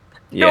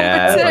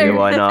 Yeah, Number 2.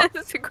 why not?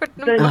 That's a good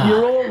Then number.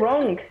 you're all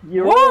wrong.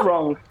 You're What? all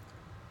wrong.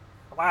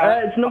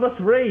 Wow. It's number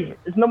 3.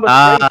 It's number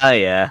 3.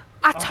 Yeah.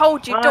 I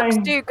told you, ducks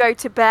Fine. do go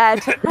to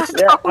bed.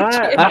 Yeah,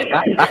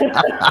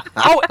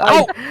 Oh,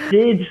 I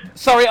did.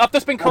 sorry, I've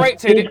just been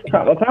corrected. Did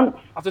crap my pants.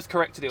 I've just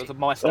corrected it was a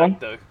my stag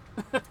do.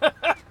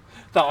 That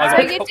I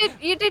So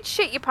you did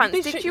shit your pants.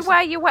 did Did shit you yourself.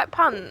 wear your wet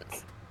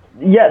pants?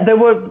 Yeah, they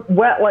were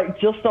wet, like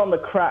just on the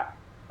crack,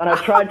 and I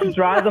tried to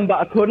dry them, but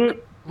I couldn't.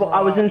 But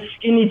I was in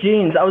skinny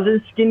jeans.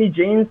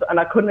 And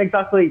I couldn't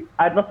exactly.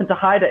 I had nothing to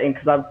hide it in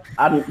because I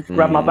hadn't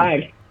grabbed my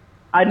bag.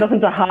 I had nothing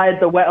to hide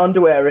the wet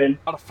underwear in,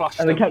 I'd have flushed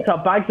and we them. kept our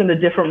bags in a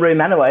different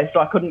room anyway, so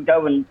I couldn't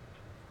go and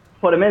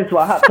put them in. So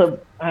I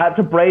had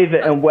to brave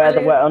it and wear the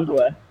wet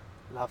underwear.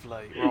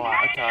 Lovely.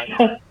 Right.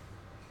 Okay.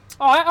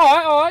 All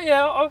right.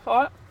 Yeah. All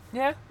right.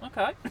 Yeah.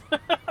 Okay.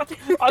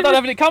 I don't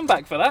have any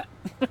comeback for that.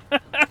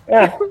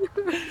 Yeah.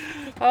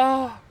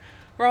 Oh.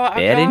 Right.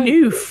 Okay. Very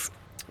noof.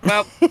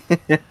 Well,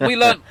 we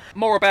learnt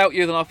more about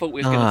you than I thought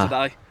we were going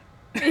to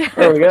today.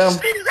 There we go.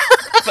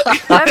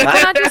 Can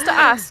I just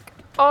ask,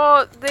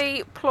 are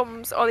the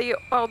plums, are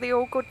they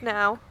all good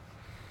now?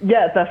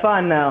 Yeah, they're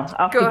fine now.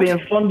 After Good. being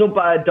fondled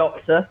by a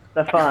doctor,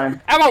 they're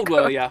fine. How old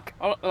were you?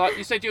 Like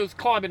you said, you was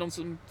climbing on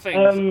some things.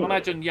 I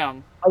imagine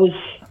young. I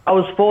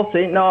was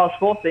 14. No, I was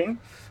 14.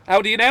 How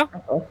old are you now?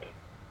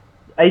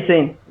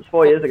 18. It's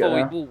 4 years ago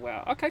now. Oh,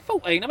 wow. Okay,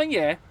 14. I mean,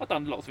 yeah, I've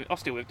done lots of it. I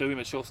still do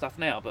immature stuff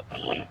now, but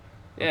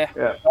yeah.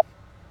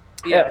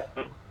 Yeah.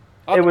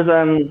 It was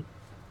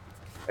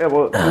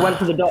we went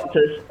to the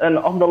doctors, and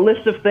on the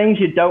list of things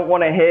you don't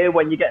want to hear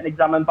when you're getting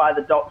examined by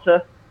the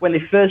doctor, when they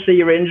first see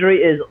your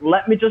injury, is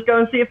let me just go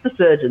and see if the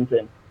surgeon's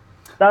in.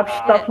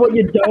 That's what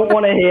you don't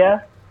want to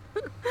hear.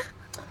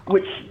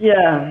 Which,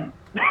 yeah.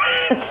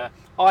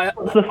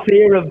 It's the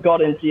fear of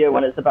God into you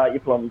when it's about your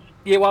plums.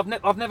 Yeah, well,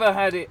 I've never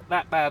had it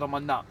that bad on my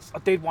nuts. I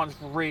did once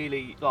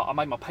really, like, I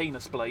made my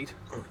penis bleed.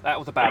 That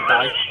was a bad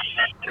day.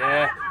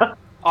 Yeah.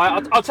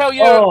 I'll tell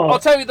you. Oh. I'll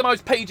tell you the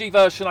most PG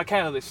version I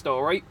can of this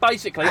story.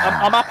 Basically,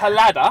 I'm up a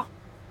ladder,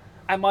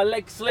 and my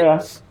leg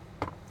slips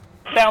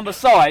down the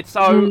side,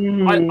 so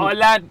I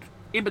land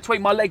in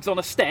between my legs on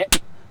a step.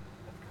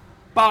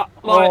 But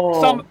like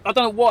I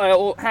don't know why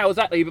or how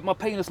exactly, but my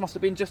penis must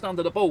have been just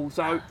under the ball,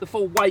 so the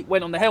full weight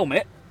went on the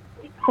helmet.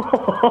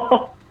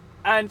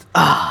 And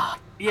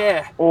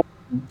yeah,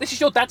 this is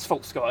your dad's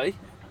fault, Scotty.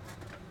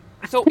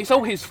 It's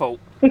all his fault.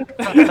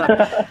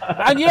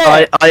 And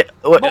yeah,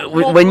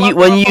 when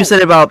you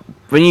said about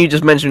when you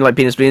just mentioned like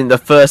penis bleeding, the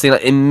first thing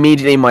like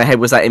immediately in my head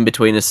was that in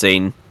between a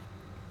scene.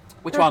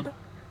 Which one?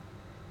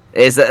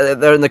 Is that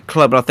they're in the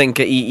club and I think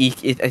he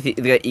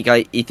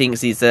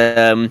thinks he's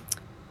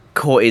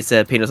caught his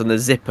penis on the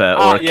zipper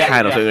or a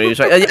can or something. He was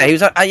like, he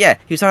was trying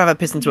to have a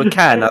piss into a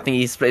can. I think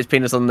he split his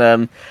penis on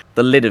the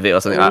lid of it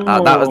or something.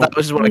 That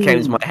was just what came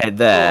into my head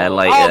there.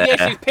 Like, yes,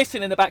 he was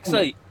pissing in the back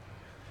seat.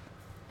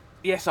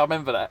 Yes, I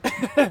remember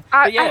that.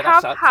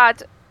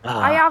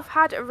 I have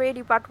had a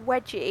really bad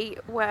wedgie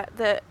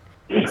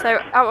so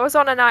I was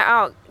on a night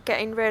out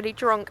getting really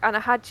drunk, and I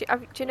had, do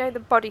you know the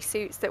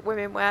bodysuits that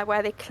women wear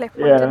where they clip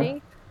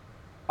underneath?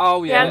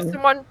 Oh yeah. And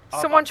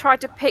someone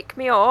tried to pick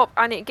me up,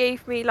 and it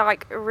gave me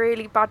like a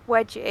really bad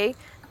wedgie.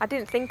 I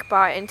didn't think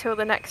about it until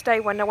the next day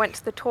when I went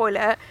to the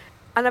toilet.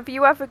 And have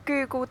you ever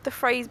Googled the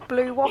phrase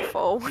blue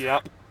waffle?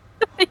 Yep.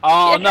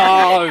 Oh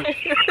no.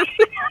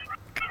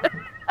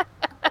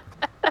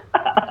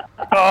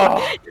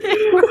 Oh.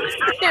 It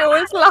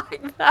was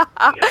like that.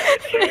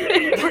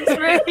 It was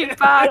really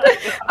bad.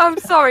 I'm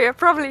sorry, I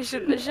probably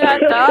shouldn't have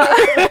shared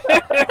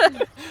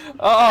that.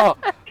 Oh,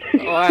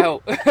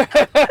 wow.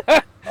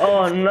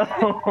 Oh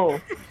no.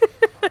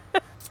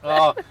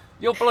 Oh,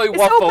 your blue It's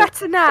waffle. all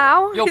better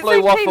now. Your It's blue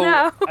okay waffle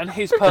now. and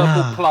his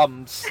purple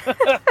plums.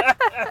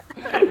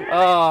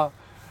 Oh,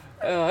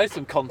 There's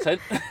some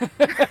content.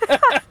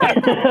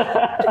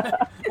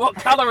 What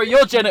colour are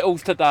your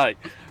genitals today?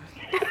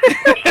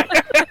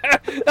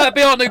 That'd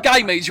be our new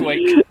game each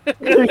week.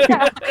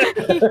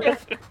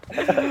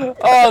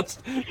 Oh,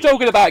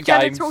 talking about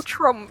games. Genital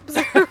trumps.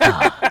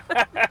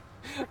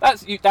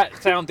 That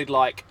sounded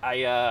like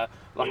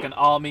an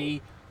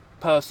army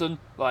person.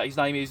 Like his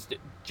name is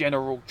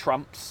General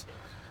Trumps.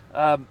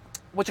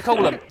 What do you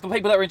call them? The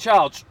people that are in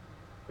charge.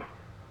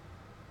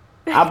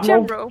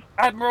 General.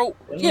 Admiral.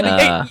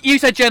 Yeah, you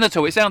said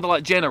genital. It sounded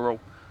like general.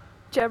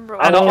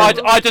 General. And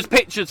I just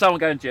pictured someone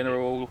going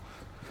general.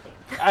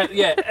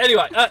 Yeah.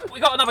 Anyway, we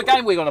got another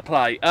game we're gonna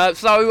play.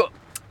 So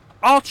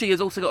Archie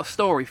has also got a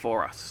story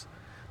for us.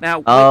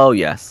 Now.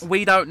 Yes.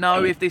 We don't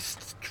know if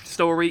this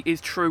story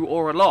is true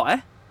or a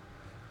lie,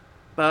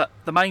 but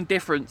the main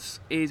difference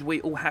is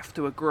we all have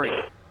to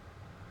agree.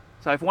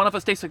 So if one of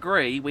us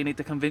disagree, we need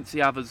to convince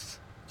the others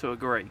to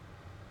agree.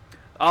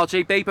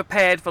 Archie, be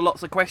prepared for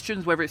lots of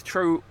questions, whether it's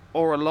true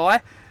or a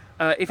lie.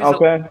 If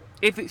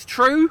it's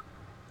true,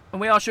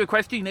 and we ask you a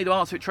question, you need to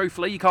answer it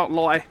truthfully. You can't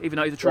lie, even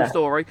though it's a true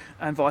story,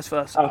 and vice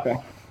versa. Okay.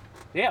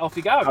 Yeah, off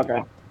you go.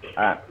 Okay.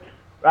 Alright.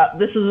 Right,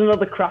 this is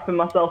another crapping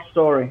myself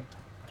story.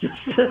 How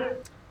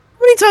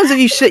many times have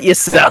you shit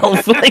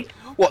yourself? Like,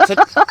 What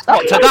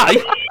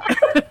today?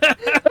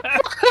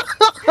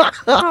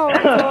 Oh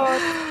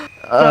god.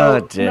 oh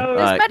dear. no,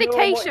 Right.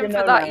 Medication you know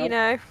for that, now. you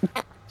know.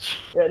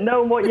 Yeah,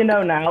 knowing what you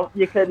know now,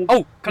 you can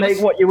Can make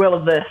I, what you will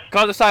of this.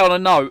 can I just say on a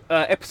note,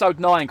 episode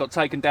 9 got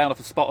taken down off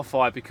of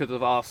Spotify because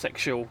of our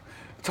sexual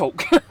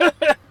talk.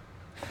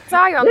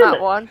 Die on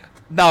that one.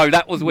 No,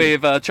 that was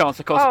with Chance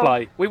of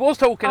Cosplay. We was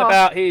talking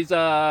about his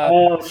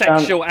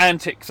sexual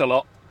antics a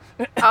lot.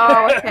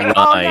 Oh, okay.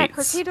 Oh, yeah, Right.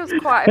 because he does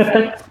quite a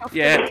few stuff,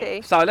 Yeah. doesn't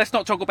he? So let's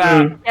not talk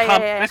about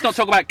Yeah. let's not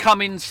talk about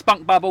cumming,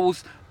 spunk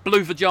bubbles,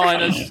 blue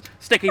vaginas,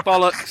 sticky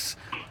bollocks,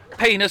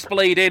 penis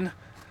bleeding.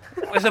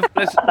 I was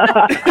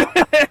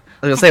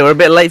gonna say we're a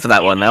bit late for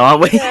that one now,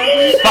 aren't we?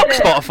 Fuck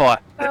Spotify.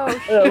 Oh,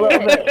 A little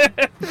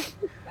bit.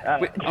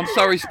 I'm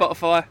sorry,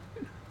 Spotify.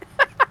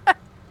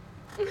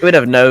 We would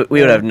have no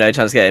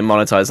chance of getting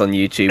monetized on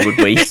YouTube, would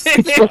we?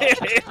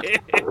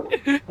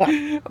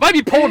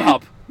 Maybe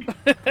Pornhub.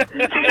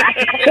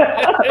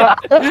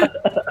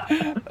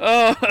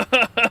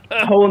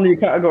 Whole new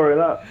category of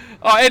that.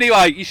 Oh,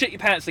 anyway, you shit your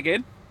pants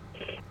again.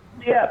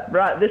 Yeah,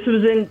 right. This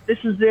was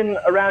in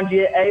around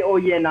year 8 or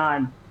year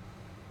 9.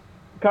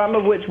 Can't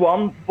remember which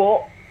one,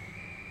 but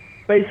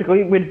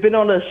basically we'd been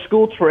on a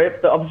school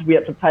trip that obviously we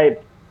had to pay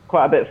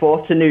quite a bit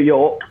for to New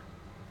York.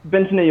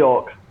 Been to New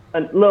York,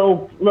 and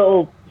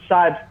little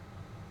side,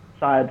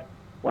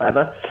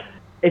 whatever.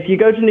 If you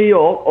go to New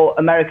York or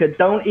America,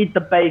 don't eat the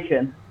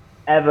bacon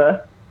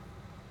ever,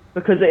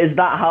 because it is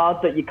that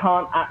hard that you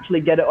can't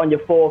actually get it on your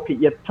fork.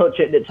 You touch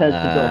it and it turns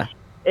to dust.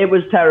 It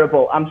was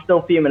terrible. I'm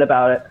still fuming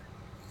about it.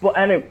 But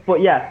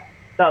yeah,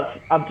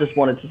 I've just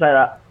wanted to say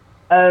that.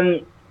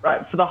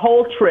 Right, for the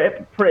whole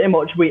trip, pretty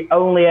much we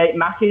only ate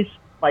Mackey's.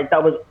 Like,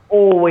 that was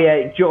all we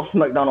ate, just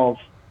McDonald's.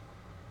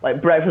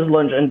 Like, breakfast,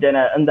 lunch, and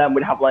dinner, and then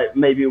we'd have, like,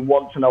 maybe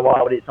once in a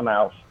while we'd eat something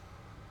else.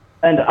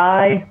 And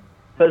I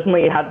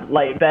personally had,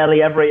 like,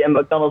 barely ever eaten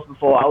McDonald's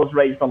before. I was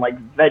raised on, like,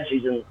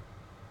 veggies and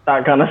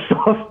that kind of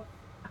stuff.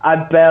 I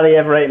barely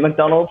ever ate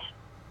McDonald's.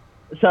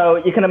 So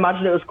you can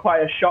imagine it was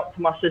quite a shock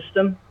to my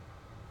system,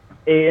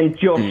 eating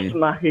just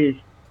Mackey's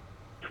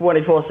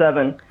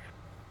 24/7.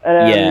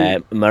 Yeah,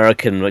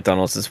 American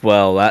McDonald's as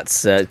well.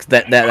 That's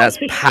that's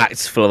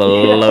packed full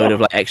of a load of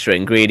like extra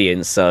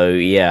ingredients. So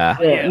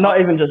yeah. Not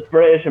even just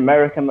British,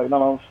 American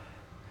McDonald's.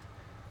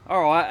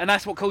 All right, and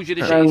that's what caused you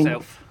to shit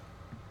yourself.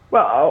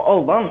 Well,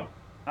 hold on.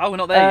 Oh, we're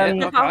not there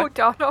yet.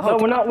 Okay.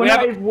 Hold on. No,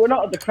 we're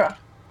not at the crap.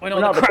 We're We're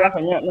not at the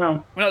crapping yet.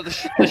 No. We're not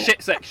at the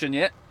shit section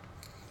yet.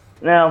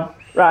 No.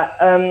 Right.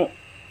 And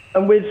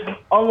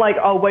on like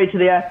our way to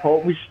the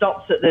airport, we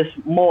stopped at this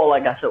mall, I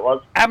guess it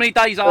was. How many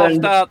days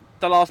after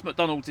the last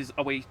McDonald's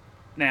are we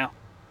now?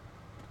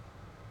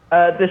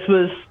 This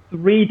was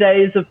 3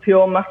 days of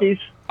pure Mackey's.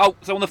 Oh,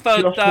 so on the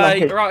third Just day.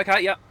 Mackey's. Right,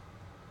 okay, yeah.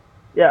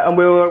 Yeah, and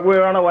we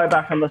were on our way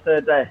back on the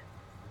third day.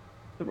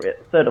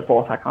 Third or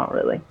fourth, I can't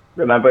really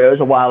remember. It was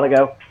a while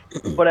ago.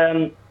 But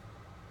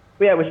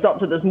yeah, we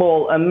stopped at this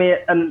mall, and me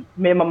and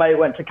my mate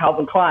went to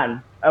Calvin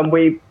Klein, and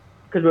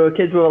because we were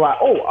kids, we were like,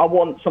 oh, I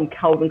want some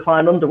Calvin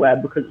Klein underwear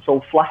because it's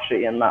all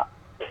flashy and that.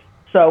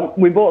 So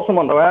we bought some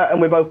underwear, and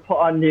we both put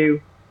our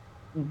new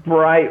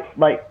bright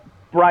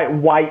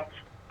white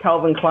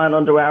Calvin Klein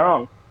underwear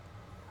on.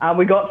 And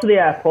we got to the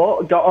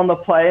airport, got on the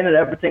plane, and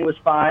everything was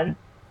fine.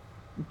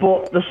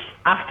 But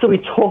after we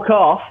took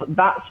off,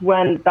 that's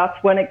when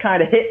it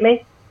kind of hit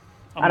me,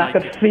 and I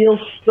could feel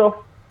stuff.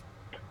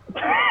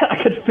 I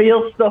could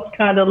feel stuff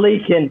kind of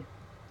leaking.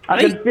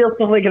 I could feel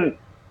stuff leaking.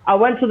 I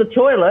went to the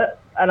toilet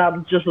and I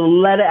just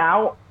let it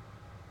out,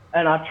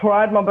 and I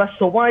tried my best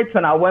to wipe,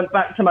 and I went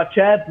back to my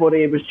chair, but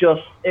it was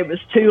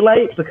too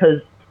late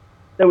because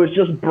there was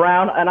just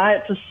brown, and I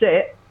had to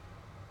sit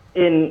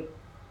in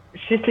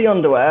shitty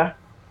underwear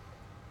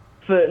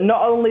for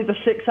not only the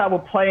 6-hour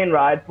plane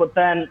ride, but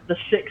then the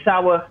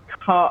 6-hour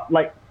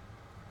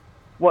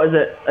what is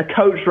it, a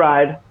coach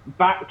ride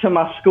back to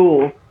my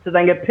school to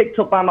then get picked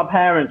up by my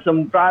parents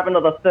and drive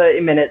another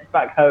 30 minutes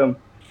back home.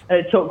 And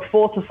it took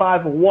 4 to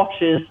 5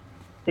 washes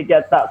to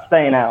get that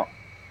stain out.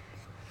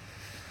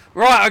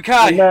 Right,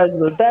 okay.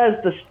 And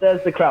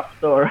there's the crap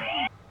story.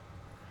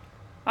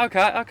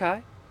 Okay.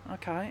 I've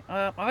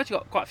actually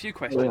got quite a few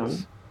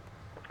questions.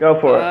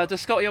 Go for it. Does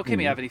Scotty or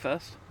Kimmy have any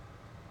first?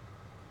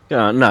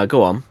 No,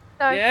 go on.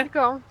 No, Yeah?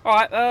 go on.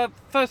 Alright,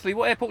 firstly,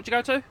 what airport did you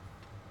go to?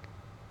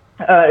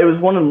 It was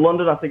one in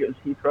London, I think it was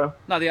Heathrow.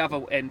 No, the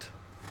other end.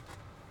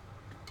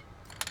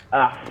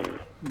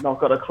 Not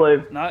got a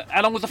clue. No.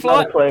 How long was the Not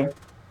flight? a clue.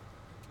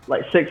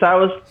 Like 6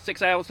 hours.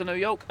 6 hours to New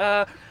York.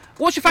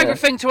 What's your favourite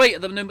thing to eat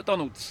at the new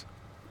McDonald's?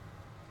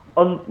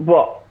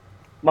 What?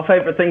 My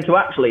favourite thing to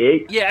actually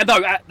eat? Yeah,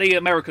 no, at the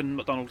American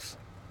McDonald's.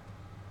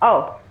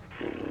 Oh,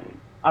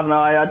 I don't know.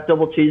 I had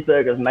double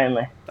cheeseburgers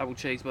mainly. Double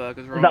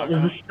cheeseburgers, right? That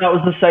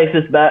was the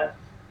safest bet.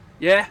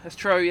 Yeah, that's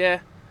true.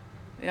 Yeah,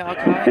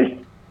 okay.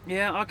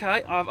 Yeah,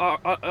 okay.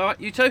 Alright,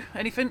 you two?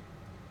 Anything?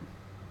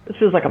 This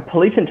feels like a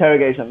police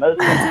interrogation.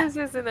 It is,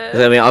 isn't it?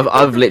 I mean,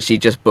 I've literally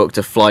just booked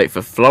a flight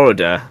for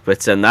Florida, but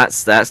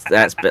that's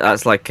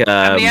like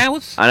How many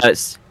hours? I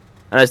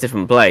know it's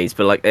different place,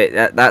 but like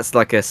that's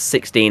like a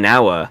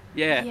 16-hour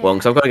Yeah. one,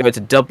 because I've got to go to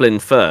Dublin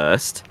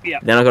first. Yeah.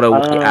 Then I've got to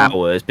wait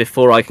hours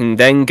before I can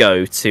then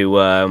go to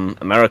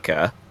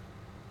America.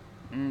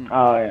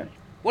 Oh yeah.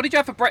 What did you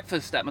have for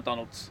breakfast at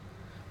McDonald's?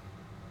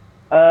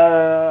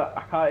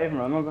 I can't even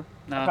remember.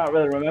 No. I can't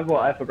really remember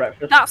what I had for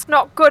breakfast. That's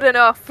not good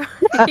enough.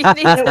 You need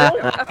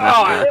to-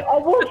 Alright. I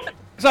was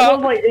So,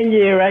 like in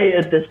year 8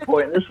 at this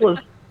point. This was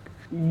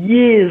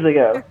years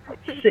ago. Like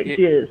 6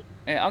 years.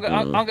 yeah,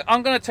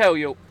 I'm going to tell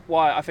you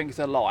why I think it's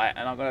a lie,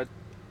 and I'm going to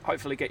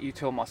hopefully get you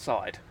two on my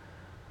side.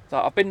 So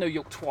I've been to New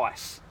York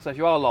twice, so if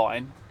you are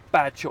lying,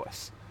 bad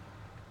choice.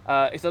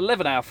 It's an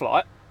 11-hour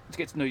flight to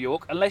get to New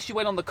York, unless you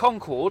went on the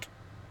Concorde,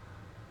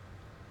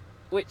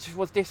 which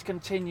was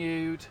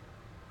discontinued.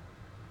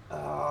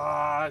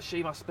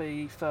 She must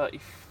be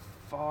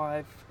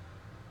 35.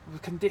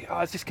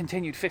 It's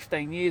discontinued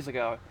 15 years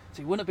ago,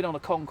 so you wouldn't have been on a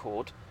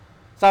Concorde.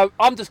 So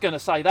I'm just going to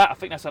say that. I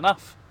think that's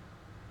enough.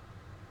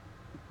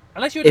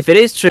 Unless you. If it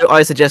is true,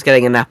 I suggest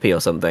getting a nappy or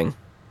something.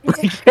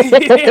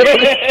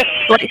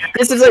 Like,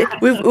 this is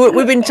like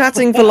we've been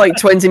chatting for like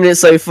 20 minutes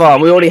so far.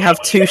 And we already have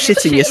 2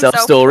 shitting yourself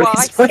stories.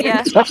 Twice,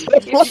 yeah.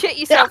 You shit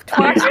yourself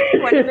twice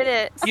in 20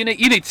 minutes. You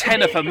need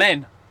 10 for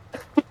men.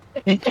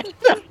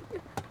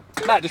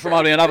 That just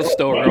reminded me of another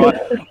story, right?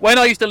 When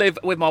I used to live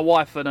with my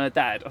wife and her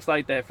dad, I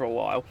stayed there for a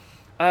while.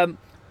 There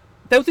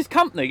was this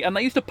company, and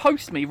they used to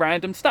post me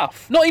random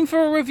stuff. Not even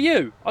for a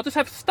review. I just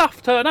have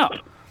stuff turn up.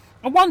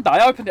 And one day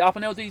I opened it up,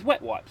 and there was these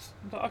wet wipes.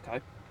 I was like,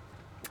 okay.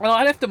 And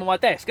I left them on my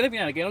desk, and every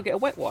now and again I'll get a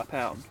wet wipe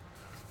out.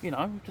 You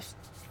know, it just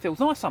feels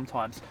nice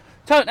sometimes.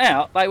 Turned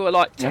out they were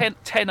like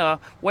tenner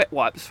wet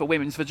wipes for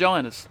women's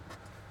vaginas.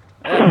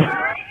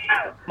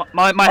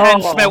 My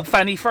hands smelt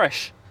fanny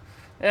fresh.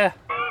 Yeah.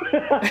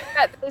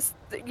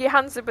 Your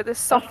hands are the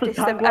softest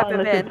That's the they've ever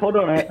tagline they should been. put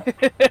on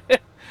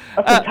it.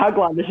 That's the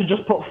tagline. They should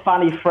just put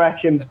Fanny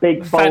Fresh in big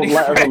bold Fanny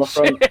letters on the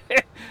Fresh.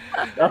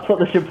 front. That's what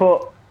they should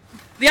put.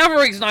 The other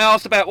reason I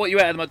asked about what you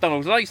ate at the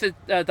McDonald's, I used to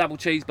double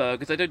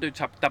cheeseburgers. They do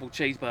double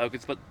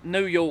cheeseburgers, but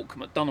New York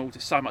McDonald's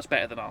is so much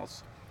better than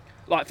ours.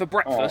 Like for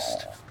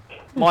breakfast,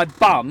 my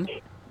bun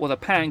was a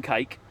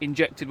pancake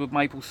injected with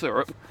maple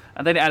syrup,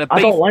 and then it had a beef.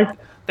 I don't like.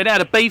 Then it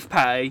had a beef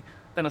patty,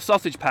 then a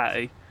sausage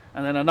patty,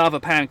 and then another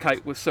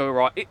pancake with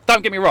sriracha.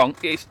 Don't get me wrong,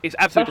 it's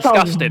absolutely That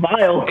sounds disgusting.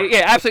 vile.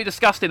 Yeah, absolutely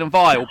disgusting and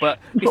vile, but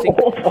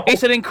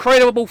it's an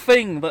incredible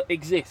thing that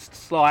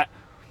exists. Like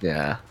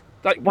Yeah.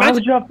 Why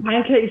would you have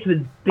pancakes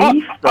with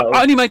beef, though?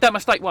 I only made that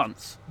mistake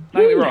once.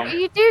 Don't get me wrong.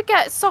 You do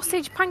get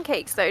sausage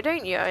pancakes though,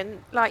 don't you?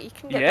 And like you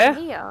can get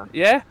them here.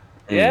 Yeah.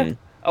 Mm.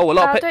 Oh, a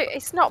lot of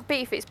It's not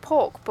beef, it's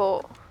pork,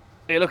 but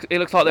It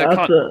looks like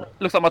they're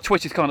looks like my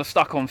Twitch is kind of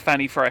stuck on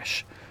Fanny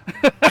Fresh.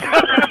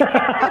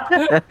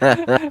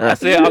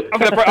 That's it.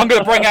 I'm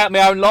gonna bring out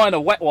my own line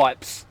of wet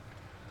wipes.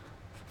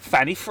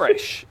 Fanny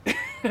Fresh.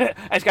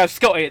 Let's go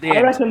Scotty at the I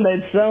end. reckon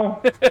they'd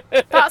sell.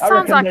 that sounds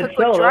reckon like a they'd good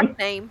sell drag them.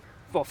 name.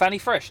 What, Fanny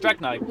Fresh, drag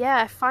name?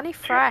 Yeah, Fanny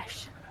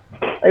Fresh.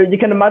 You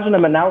can imagine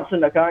them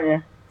announcing it, can't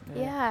you?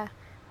 Yeah.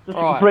 Just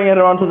Right. bringing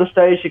her onto the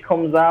stage, she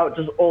comes out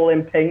just all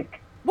in pink,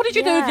 What did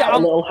you do with Yeah. your a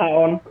little hat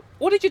on.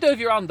 What did you do with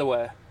your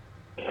underwear?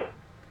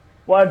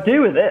 What I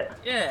do with it?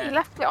 He Yeah.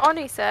 left it on,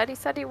 he said. He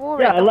said he wore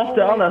it. Yeah, I the left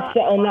it whole on. way I back.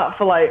 sat on that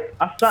for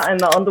I sat in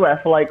that underwear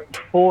for like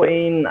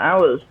 14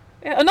 hours.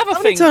 Yeah, another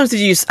How many thing. times did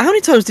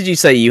you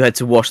say you had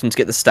to wash them to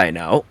get the stain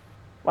out?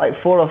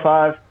 Like 4 or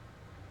 5.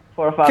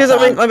 4 or 5 Because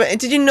times. I mean,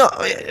 did you not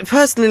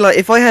personally like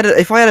if I had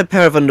a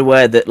pair of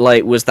underwear that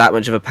like was that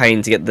much of a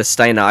pain to get the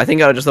stain out? I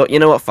think I would just thought, you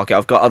know what, fuck it,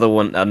 I've got other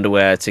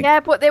underwear to.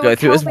 Yeah, but they go were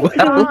through as Calvin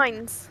well.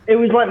 Kleins. It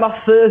was like my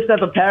first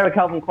ever pair of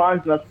Calvin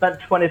Kleins, and I spent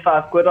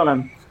 25 quid on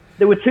them.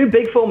 They were too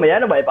big for me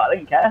anyway, but I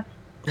didn't care.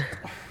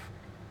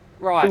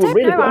 Right. I don't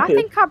really know. I good.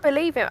 think I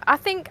believe him. I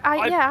think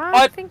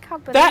I think I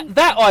believe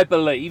That I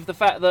believe. The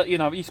fact that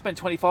you spent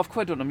 25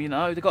 quid on them.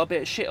 They got a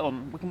bit of shit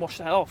on. We can wash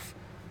that off.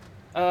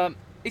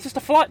 It's just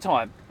a flight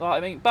time. Like, I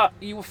mean, but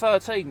you were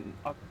 13.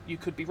 You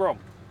could be wrong.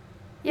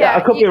 Yeah,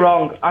 I could be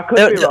wrong. I could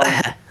be wrong.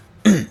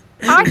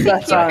 I think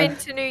That's you've fine. been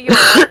to New York.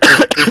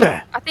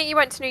 I think you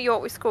went to New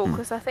York with school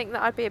because I think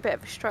that I'd be a bit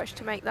of a stretch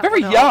to make that.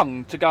 Very one up.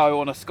 young to go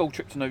on a school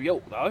trip to New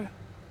York, though.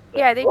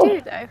 Yeah, they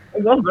do though. I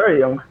was very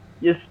young.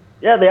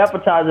 Yeah, they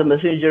advertise them as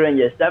soon as you're in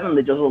year 7.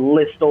 They just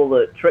list all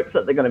the trips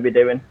that they're going to be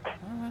doing.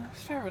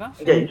 Fair enough.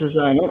 Get you to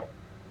sign up.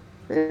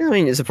 I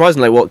mean, it's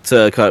surprising like what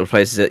kind of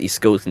places that your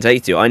schools can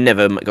take you. I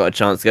never got a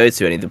chance to go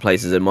to any of the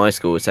places that my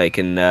school was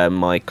taking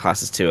my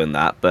classes to and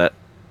that, but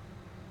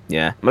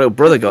yeah. My little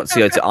brother got to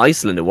go to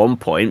Iceland at one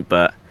point,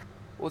 but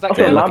Was that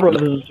Okay, good? my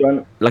brothers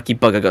went. lucky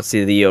bugger got to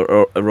see the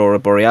Aurora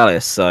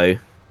Borealis, so...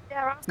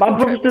 Yeah, our My school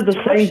brothers trip did the was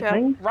to same Russia.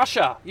 thing.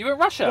 Russia. You were in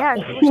Russia? Yeah,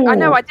 I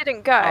know I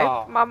didn't go.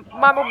 Oh. My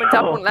mum and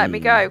dad wouldn't let me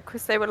go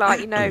because they were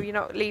like, you're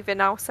not leaving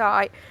our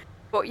site.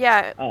 But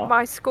yeah, Oh.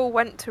 my school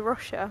went to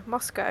Russia,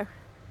 Moscow.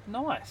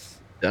 Nice.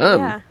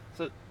 Yeah.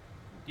 So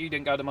you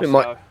didn't go to It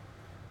Moscow.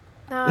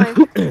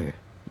 No.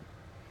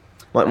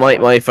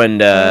 My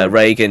friend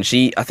Reagan,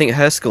 I think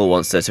her school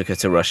once took her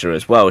to Russia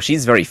as well.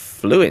 She's very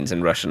fluent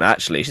in Russian,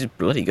 actually. She's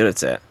bloody good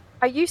at it.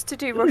 I used to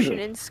do Russian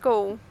in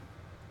school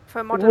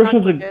for modern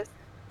Russian's a- languages.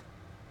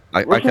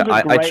 Russian's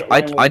a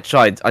great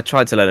I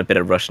tried to learn a bit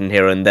of Russian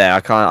here and there. I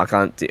can't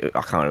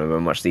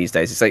remember much these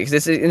days. It's like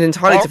it's an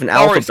entirely different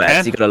Boris alphabet.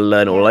 can. You got to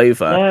learn all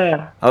over.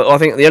 Yeah. I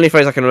think the only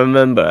phrase I can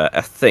remember,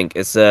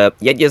 is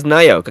 "Я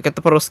знаю, как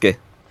это по-русски,"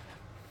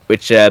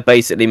 which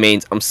basically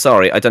means "I'm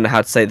sorry, I don't know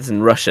how to say this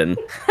in Russian."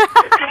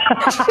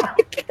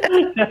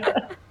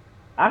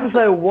 I can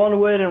say one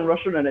word in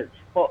Russian and it's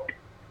fuck.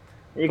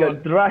 You go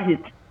What?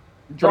 drahit.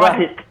 Dry-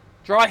 Drahit.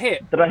 Dry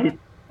hit. Drahit.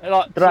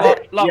 Like, Dry like,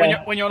 hit, like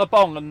yeah. when you're on a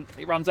bong and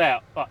it runs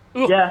out. Like,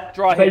 ugh, Yeah.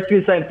 dry hit. Basically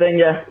the same thing,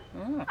 yeah.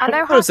 I know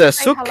What how is to that,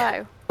 say suk?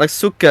 hello. Like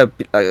suka,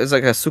 it's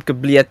like a suka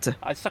bliet.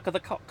 I suck at the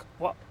cock.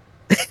 What?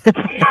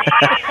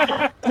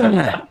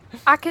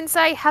 I can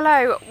say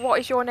hello. What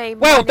is your name?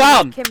 Well My name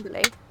done. is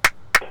Kimberly.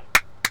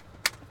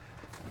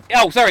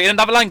 Oh, sorry, in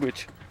another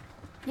language.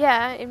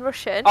 Yeah, in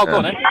Russian. Oh, go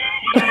on then.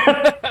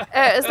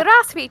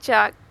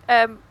 Здравствуйте.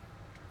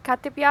 Как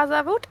тебя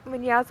зовут?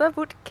 Меня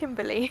зовут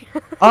Kimberly.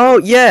 Oh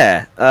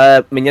yeah,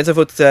 меня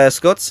зовут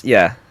Scott.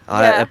 Yeah,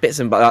 Yeah. bits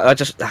and I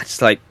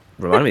just like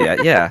remind me of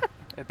that. Yeah.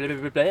 Blah, blah,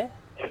 blah, blah.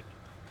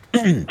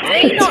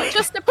 See, not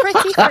just a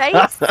pretty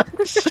face.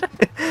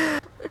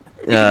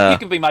 You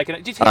can be making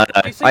it. Do you see, I do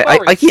you see I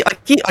Boris?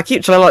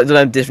 keep trying to like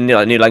learn different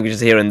new languages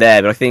here and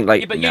there, but I think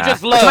like Yeah, but you nah.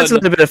 just I tried to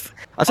learn. learn a bit of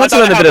I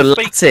don't know how to speak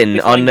Latin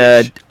this on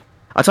language.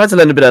 I tried to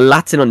learn a bit of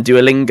Latin on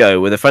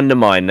Duolingo with a friend of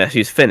mine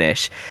who's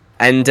Finnish,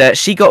 and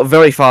she got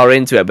very far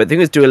into it. But the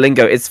thing is, Duolingo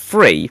it's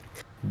free,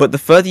 but the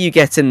further you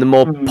get in, the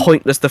more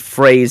pointless the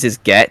phrases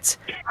get.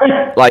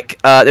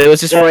 Like there was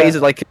just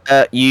phrases like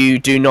 "you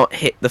do not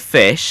hit the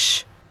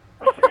fish."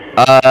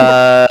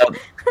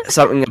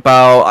 Something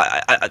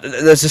about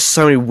there's just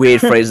so many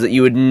weird phrases that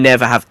you would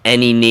never have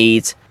any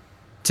need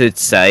to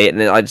say,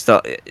 and I just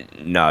thought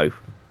no,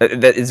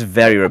 that is a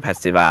very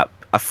repetitive app.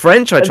 A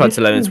French I tried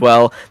to learn as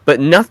well, but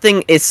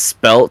nothing is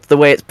spelt the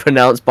way it's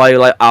pronounced by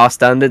like our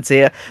standards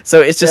here,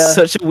 so it's just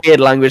such a weird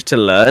language to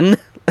learn.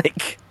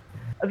 Like,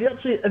 Have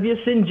you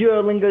seen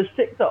Duolingo's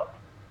TikTok?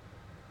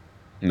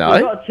 no.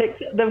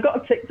 They've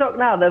got a TikTok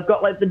now. They've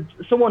got like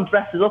someone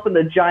dresses up in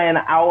the giant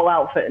owl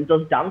outfit and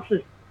does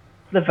dances.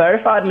 They're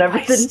verified and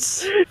everything.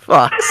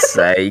 Fuck's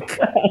sake.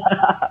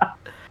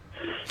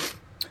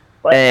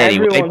 Like,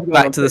 Anyway, everyone's going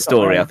back on to the TikTok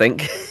story, now. I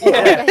think.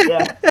 Yeah.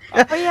 Yeah.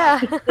 Oh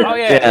yeah. Oh,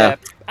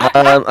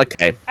 yeah.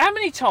 Okay. How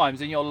many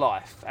times in your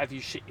life have you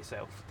shit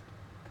yourself?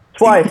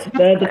 Twice.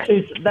 They're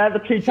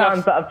the two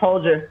times that I've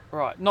told you.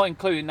 Right, not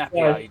including nappy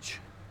Yeah. age.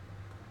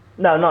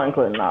 No, not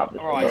including that. obviously.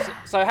 Alright,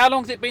 so how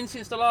long's it been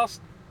since the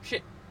last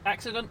shit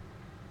accident?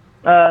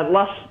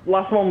 Last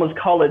one was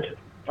college.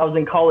 I was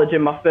in college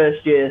in my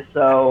first year,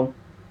 so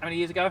How many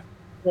years ago?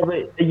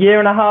 probably a year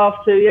and a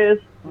half, 2 years.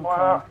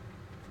 Wow.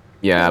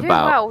 Yeah, You're doing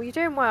about. well. You're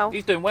doing well.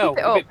 He's doing well. Keep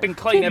it up. Been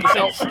clean Keep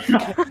ever it since.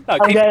 No,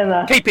 I'm getting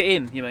there. keep it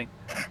in, you mean?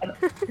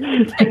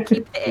 Keep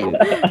it in.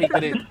 Keep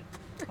it in.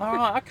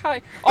 Alright,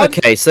 okay.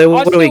 Okay, so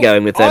what are we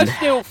going with then? I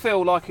still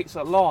feel like it's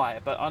a lie,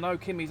 but I know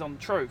Kimmy's on the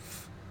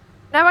truth.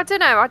 No, I don't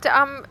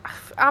know.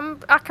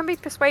 I can be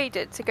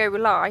persuaded to go with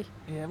lie.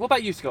 Yeah, what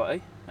about you,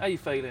 Scotty? How you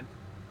feeling?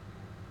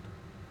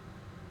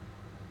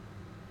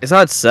 It's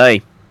hard to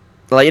say.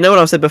 Like, you know what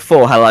I said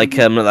before, how like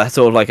that's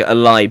sort of like a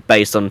lie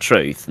based on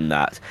truth and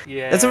that.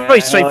 Yeah. It's a very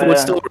straightforward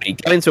yeah. story.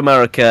 Going to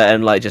America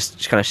and like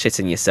just kind of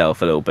shitting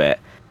yourself a little bit,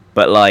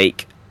 but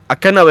like I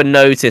kind of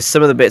noticed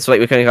some of the bits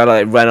like we kind of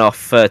like ran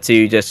off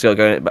to just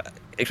go. But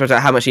especially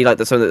how much he liked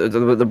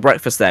the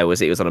breakfast there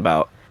was on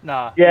about.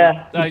 Nah.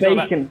 Yeah, No, he's on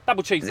about bacon.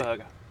 double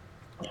cheeseburger.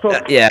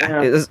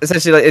 Yeah, it's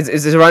essentially like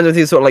it's a random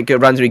thing sort of like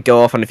randomly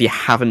go off on if you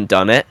haven't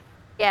done it.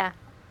 Yeah.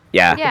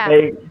 Yeah. Yeah.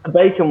 The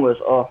bacon was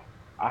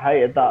I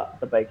hated that.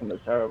 The bacon was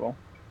terrible.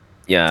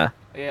 Yeah.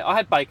 Yeah, I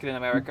had bacon in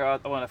America.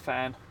 I wasn't a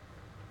fan.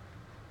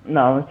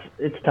 No,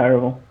 it's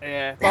terrible.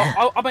 Yeah,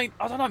 but I mean,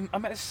 I don't know. I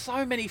mean, there's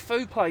so many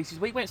food places.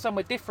 We went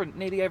somewhere different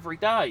nearly every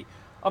day.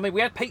 I mean,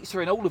 we had pizza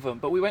in all of them,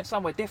 but we went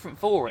somewhere different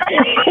for it.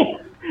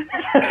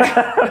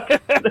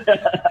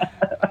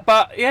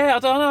 But yeah, I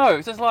don't know.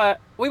 It's just like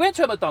we went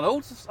to a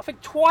McDonald's, I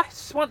think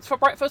twice. Once for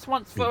breakfast,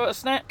 once for a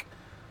snack.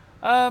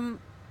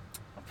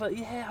 But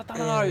yeah, I don't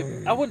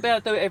know. I wouldn't be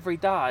able to do it every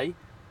day.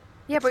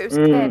 Yeah, but it was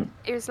a kid.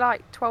 It was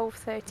like 12,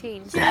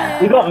 13. So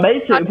We got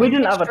mates. I'd We be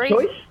didn't have a extreme.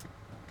 choice.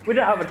 We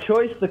didn't have a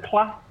choice. The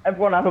class,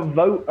 everyone had a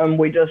vote, and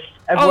everyone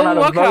had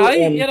a vote.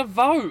 Okay. And You had a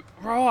vote,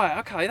 right?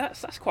 Okay,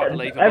 that's quite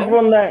believable.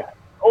 everyone there,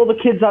 all the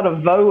kids had a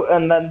vote,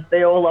 and then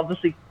they all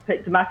obviously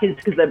picked Mackey's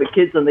because they were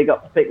kids and they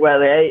got to pick where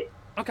they ate.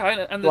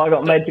 Okay, and So I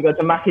got made to go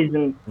to Mackey's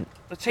and.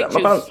 the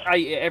teachers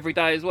ate it every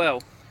day as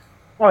well.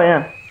 Oh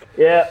yeah,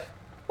 yeah.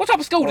 What type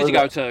of school did you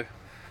go to?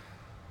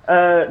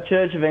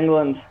 Church of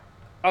England.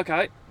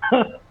 Okay,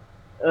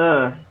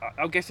 Uh,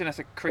 I'm guessing that's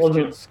a Christian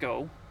Wasn't-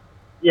 school.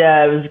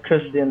 yeah, it was a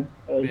Christian.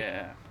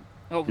 Yeah.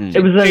 Oh,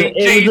 It was an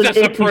Jesus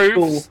icky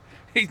approves. school.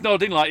 He's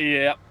nodding like,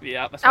 yeah,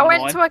 that's I not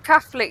went mine. to a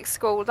Catholic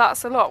school.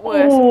 That's a lot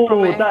worse. Oh, for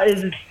me. that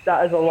is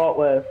a lot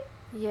worse.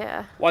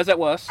 Yeah. Why is that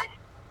worse?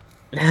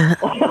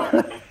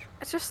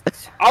 It's just.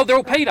 Oh, they're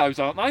all pedos,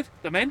 aren't they?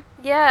 The men?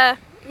 Yeah.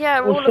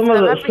 Yeah, Well, all some of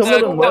them. of Every some of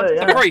single them one. were, The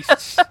yeah.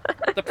 priests.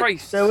 The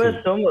priests. There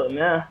were some of them,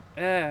 yeah.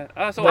 Yeah,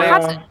 that's all I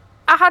right. had,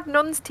 I had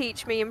nuns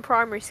teach me in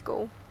primary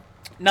school.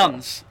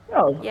 Nuns.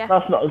 Oh, Yeah.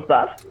 that's not as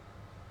bad.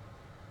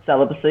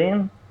 Celibacy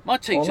and My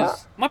that.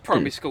 teacher's, my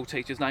primary school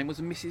teacher's name was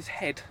Mrs.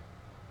 Head.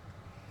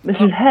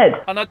 Mrs.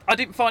 Head. And I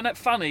didn't find that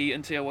funny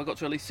until I got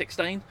to at least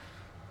 16.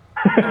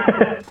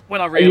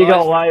 When I And you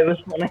got realised. why it was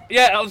funny.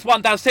 Yeah, I was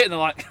one down sitting there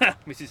like,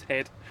 Mrs.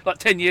 Head. Like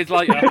 10 years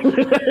later.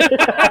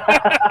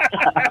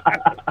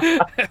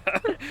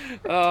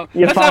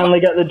 You That's finally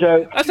get the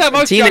joke. That's how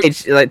most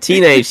jokes-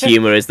 Teenage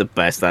humor is the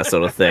best. That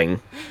sort of thing.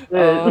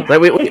 Uh,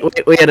 Like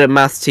we had a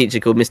maths teacher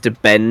called Mr.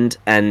 Bend,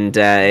 and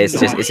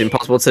it's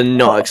impossible to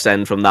not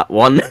extend from that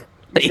one.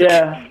 Like,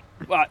 Yeah.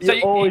 Right, so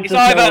You always it's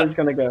just know where either it's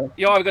gonna go.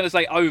 you're either going to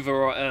say over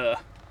or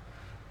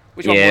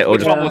Which Yeah, one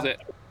was, or which one just- was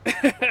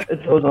it?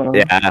 It's always on.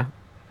 yeah.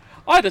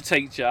 I had a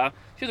teacher.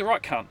 She was a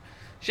right cunt.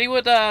 She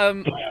would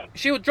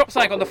drop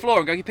something on the floor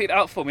and go, "You pick it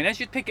up for me." And as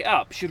you'd pick it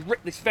up, she'd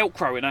rip this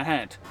Velcro in her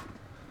hand,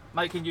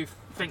 making you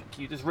think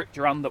you just ripped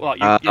your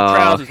your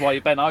trousers while you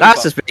bent over.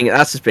 That's just being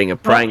a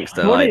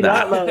prankster Funny like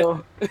that.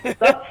 though.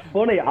 That's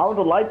funny. I would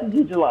have liked to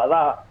teach you like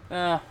that.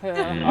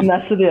 Yeah,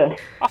 Mess with you.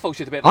 I thought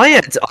she was a bit. I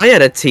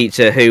had a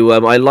teacher who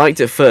I liked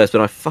at first,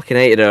 but I fucking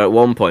hated her at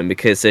one point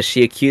because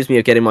she accused me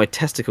of getting my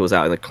testicles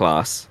out in the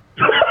class.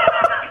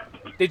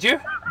 Did you?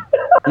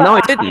 No,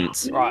 I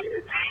didn't. Right.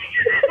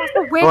 That's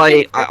a weird Like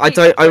thing for a I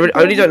teacher don't, to I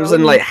really do. don't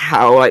understand like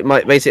how like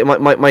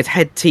my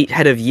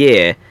head of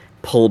year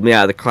pulled me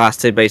out of the class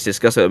to basically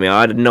discuss it with me.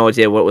 I had no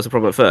idea what was the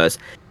problem at first,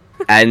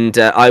 and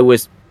I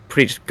was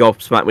pretty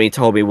gobsmacked when he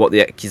told me what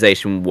the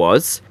accusation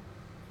was.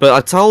 But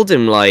I told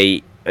him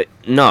like,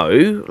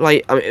 no,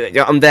 like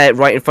I'm there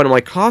right in front of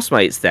my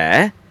classmates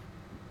there.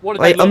 What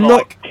did Like, they look I'm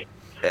not- like?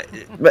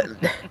 But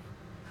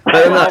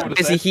I no, would've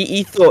because said.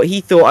 he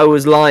thought I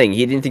was lying.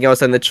 He didn't think I was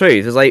telling the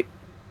truth. It was like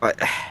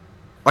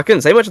I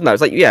couldn't say much on that.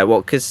 It's like, yeah,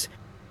 well, because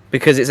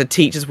it's a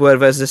teacher's word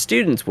versus a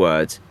student's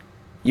word.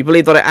 You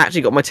believe that I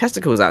actually got my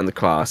testicles out in the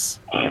class?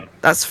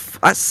 That's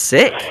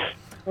sick.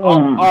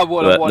 I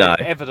would have But wanted no.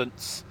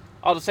 evidence.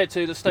 I'd have said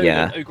to the student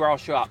Yeah. who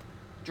grassed you up,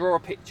 draw a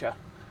picture.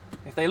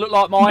 If they look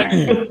like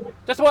mine,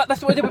 that's what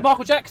they did with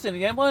Michael Jackson in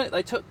the end, wasn't it?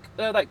 They took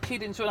that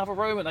kid into another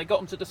room and they got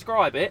him to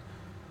describe it.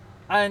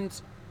 And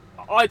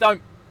I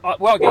don't.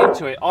 When I get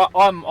into it,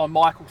 I'm on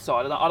Michael's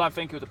side. I don't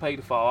think he was a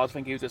paedophile. I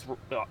think he was just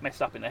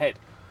messed up in the head.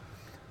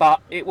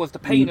 But it was the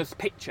penis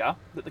picture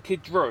that the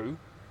kid drew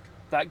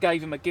that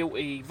gave him a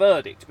guilty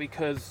verdict,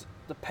 because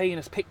the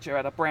penis picture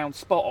had a brown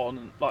spot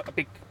on, like a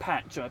big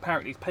patch, and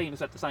apparently his penis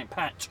had the same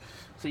patch.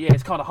 So yeah,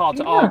 it's kind of hard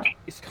to argue.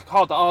 It's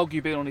hard to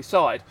argue being on his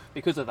side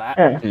because of that.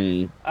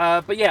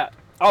 Yeah. But yeah,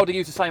 I would have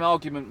used the same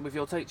argument with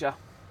your teacher.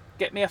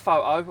 Get me a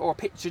photo or a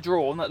picture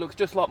drawn that looks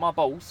just like my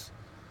balls,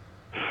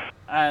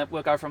 and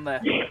we'll go from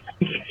there.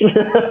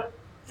 Yeah.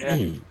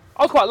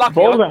 I was quite lucky.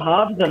 Balls are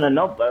harder than a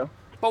knob, though.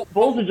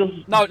 Balls are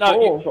just no.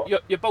 balls.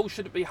 Your balls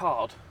shouldn't be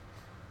hard.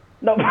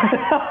 No.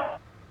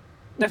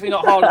 Definitely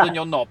not harder than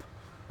your knob.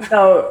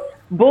 No,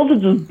 balls are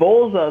just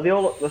balls though.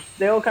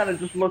 They all kind of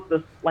just look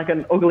like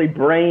an ugly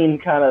brain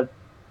kind of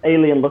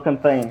alien looking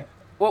thing.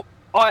 Well,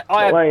 I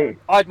Like,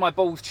 had my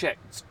balls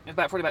checked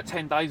probably about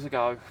 10 days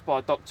ago by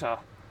a doctor,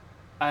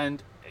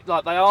 and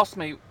like they asked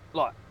me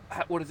like,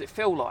 what does it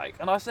feel like?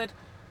 And I said,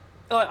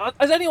 like,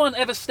 has anyone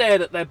ever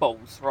stared at their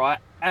balls, right?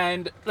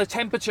 And the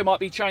temperature might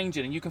be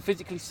changing, and you can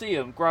physically see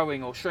them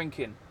growing or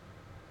shrinking.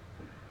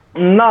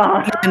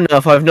 nah.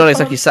 Enough. I've not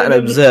exactly sat and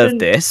observed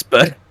this,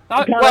 but No,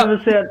 I can't well,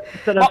 ever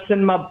say I've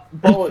seen my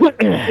balls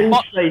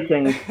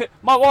inflating.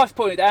 my wife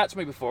pointed it out to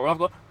me before, and I've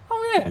gone,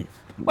 oh yeah.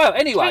 Well,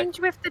 anyway, Change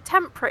with the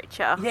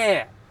temperature.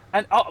 yeah.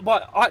 And I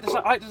had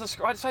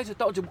to say to the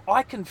doctor,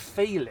 I can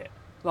feel it.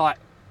 Like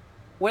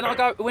when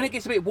it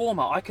gets a bit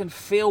warmer, I can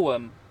feel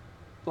them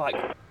like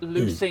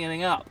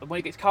loosening up. And when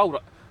it gets colder,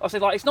 I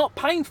said, like, it's not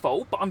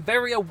painful, but I'm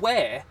very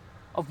aware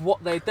of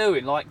what they're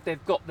doing. Like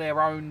they've got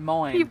their own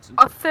mind. You've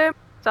got a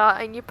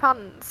thermostat in your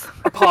pants.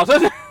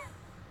 Pardon?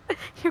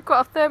 You've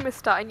got a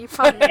thermostat in your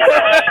pants.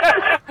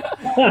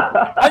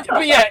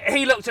 But yeah,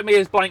 he looked at me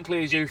as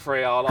blankly as you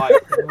three are.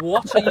 Like,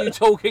 what are you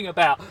talking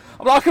about?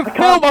 I'm like, I can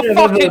feel my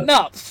fucking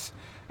nuts.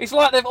 It's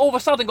like they've all of a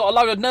sudden got a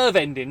load of nerve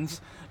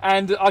endings,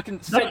 and I can.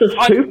 That's a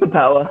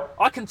superpower.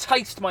 I can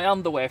taste my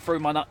underwear through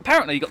my nut.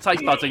 Apparently, you got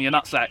taste buds in your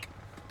nutsack.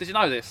 Did you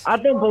know this? I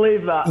don't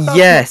believe that.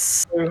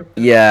 Yes.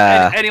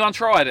 Yeah. Anyone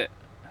tried it?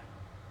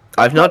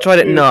 I've not tried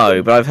it,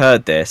 no, but I've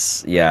heard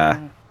this.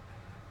 Yeah.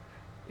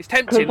 It's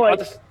tempting. Like, I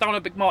just don't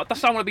want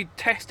to be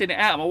testing it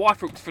out. My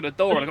wife walks through the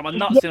door and I got my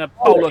nuts in a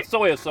bowl of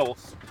soya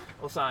sauce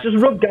or something.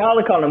 just rub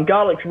garlic on them.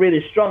 Garlic's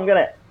really strong, isn't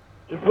it?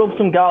 Just rub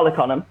some garlic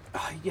on them.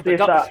 Yeah,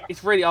 but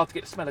it's really hard to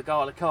get the smell of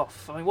garlic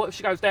off. I mean, what if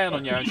she goes down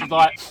on you and she's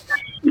like,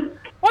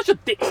 "Why's your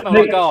dick smell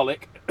like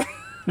garlic?"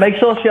 Make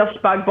sure she has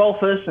spag bol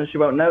first and she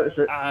won't notice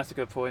it. Ah, that's a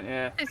good point.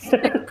 Yeah. It's Yeah,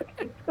 that's a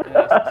good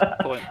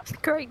point. a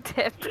great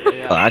tip.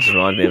 Yeah. Well, that just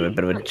reminded me of a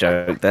bit of a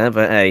joke there,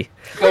 but hey.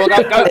 Go.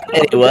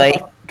 Anyway,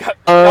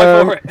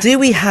 Go for it. do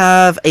we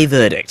have a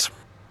verdict?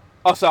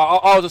 Oh, so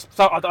I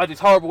had this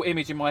horrible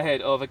image in my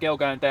head of a girl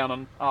going down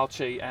on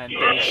Archie and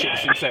then he shits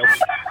himself.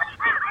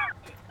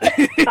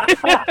 And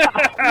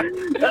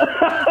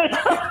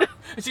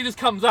she just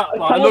comes up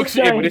like, and looks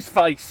at him with his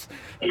face.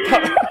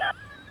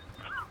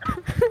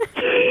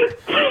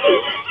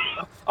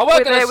 I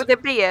weren't With a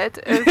beard.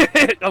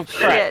 Oh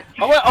crap!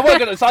 I weren't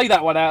going to say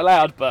that one out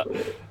loud, but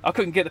I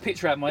couldn't get the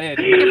picture out of my head.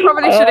 You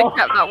probably should have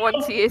kept that one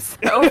to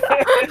yourself.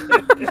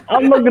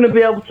 I'm not going to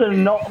be able to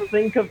not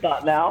think of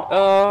that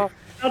now.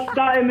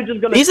 That image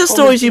is going to. These are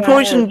stories you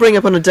probably shouldn't bring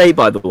up on a date,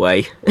 by the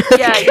way.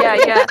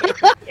 Yeah.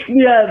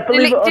 Yeah,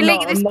 believe it or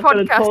Delete not, this I'm not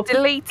gonna podcast. talk-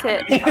 Delete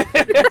it.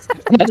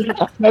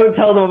 Don't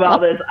tell them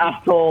about this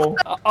at all.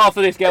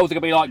 After this, girls are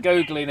going to be like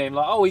Googling him,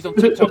 like, oh, he's on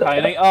TikTok,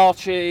 ain't he?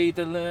 Archie,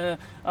 okay.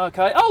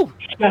 Oh,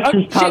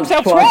 shit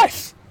himself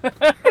twice! And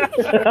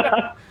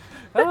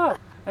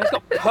he's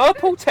got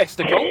purple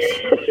testicles.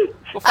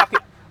 Got fucking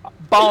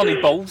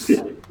Barney balls.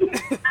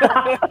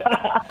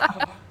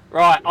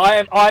 Right,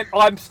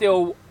 I'm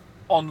still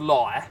on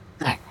lie.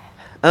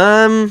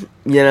 You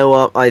know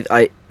what?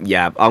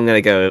 I'm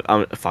gonna go.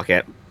 Fuck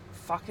it.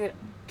 Fuck it.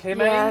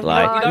 Kimmy? Yeah,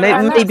 Like, no,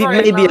 maybe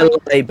a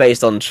lie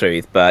based on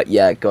truth, but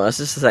yeah, go on. It's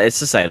just to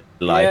say a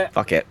lie. Yeah.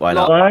 Fuck it. Why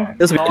not? Lie?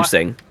 This will be Lie.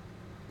 interesting.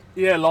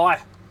 Yeah, lie.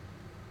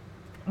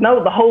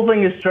 No, the whole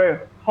thing is true.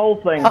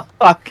 Whole thing.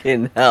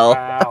 Fucking hell.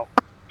 Wow.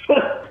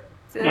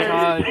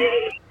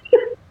 Okay.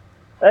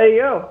 There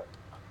you go.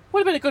 Would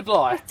have been a good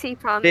lie. Shitty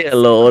pants. Dear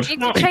Lord. You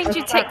need to change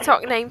your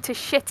TikTok name to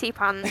Shitty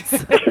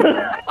Pants.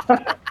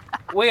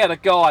 We had a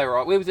guy,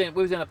 right? We was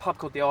in a pub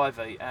called the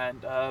Ivy,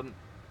 and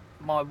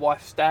my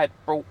wife's dad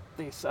brought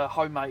this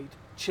homemade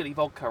chili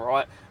vodka,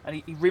 right? And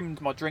he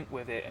rimmed my drink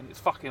with it, and it's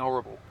fucking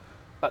horrible.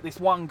 But this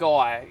one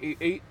guy,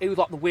 he was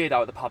like the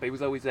weirdo at the pub. He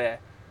was always there,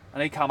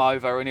 and he come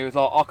over and he was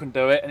like, "I can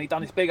do it," and he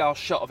done this big ass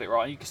shot of it,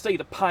 right? And you could see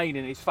the pain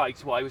in his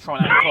face while he was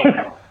trying to act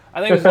cool.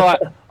 And he was like,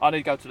 "I need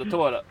to go to the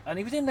toilet," and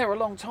he was in there a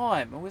long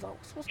time, and we was like,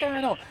 "What's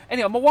going on?"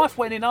 Anyway, my wife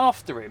went in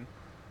after him.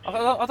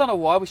 I don't know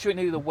why. Was she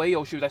needed a wee,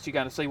 or she was actually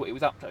going to see what he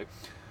was up to?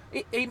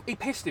 He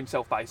pissed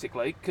himself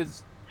basically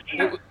because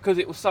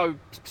it was so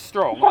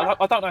strong.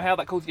 I don't know how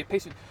that causes you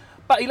pissing,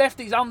 but he left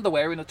his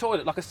underwear in the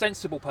toilet like a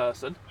sensible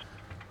person.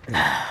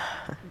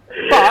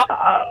 But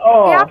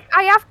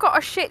I have got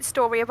a shit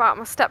story about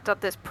my stepdad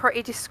that's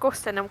pretty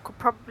disgusting and could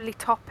probably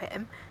top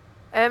him.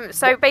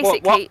 So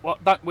basically,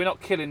 we're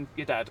not killing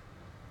your dad.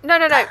 No.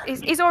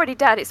 He's already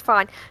dead. It's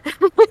fine.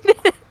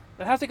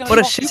 Then how's it going? What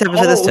a shit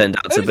episode this turned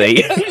out to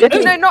be.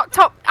 No, not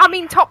top. I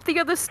mean, top the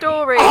other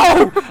story.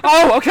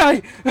 Oh,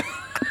 okay.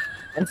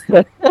 I was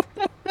like,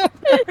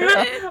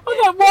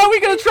 why are we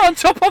going to try and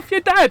top off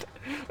your dad?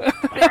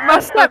 My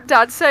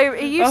stepdad, so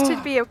he used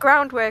to be a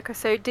ground worker,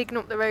 so digging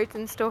up the roads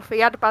and stuff. He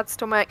had a bad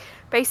stomach,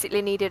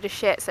 basically needed a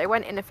shit, so he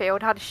went in the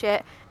field, had a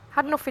shit,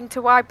 had nothing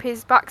to wipe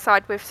his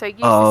backside with, so he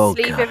used the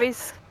sleeve of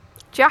his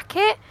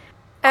jacket,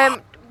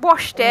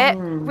 washed it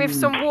with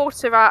some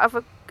water out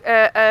of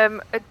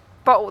a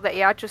bottle that he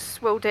had, just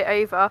swilled it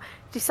over,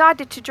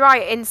 decided to dry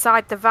it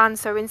inside the van,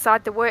 so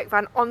inside the work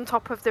van on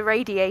top of the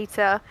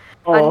radiator,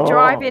 and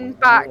driving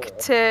back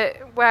to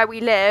where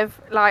we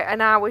live, like an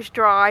hour's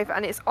drive,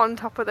 and it's on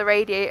top of the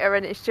radiator,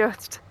 and it's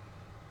just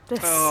the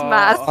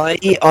smell.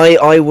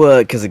 I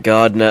work as a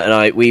gardener,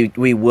 and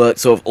we work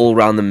sort of all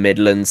around the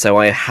Midlands, so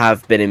I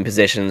have been in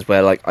positions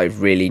where like I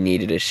really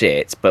needed a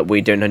shit, but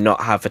we do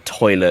not have a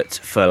toilet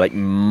for like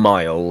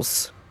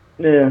miles.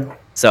 Yeah.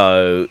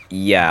 So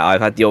yeah,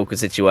 I've had the awkward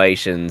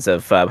situations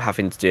of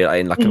having to do it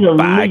in like a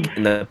bag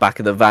in the back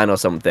of the van or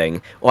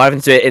something, or having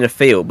to do it in a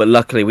field. But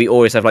luckily, we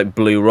always have like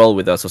blue roll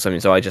with us or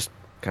something, so I just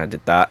kind of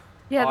did that.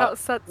 Yeah,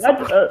 that's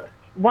sensible.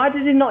 Why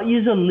did he not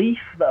use a leaf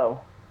though?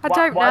 I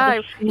don't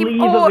know. The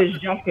sleeve of his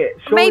jacket.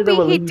 Surely Maybe there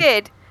were he leaves.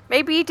 did.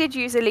 Maybe he did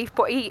use a leaf,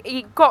 but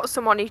he got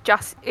some on his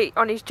jacket. In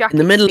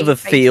the middle of a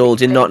sleeve, field,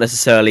 you're basically. not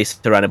necessarily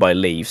surrounded by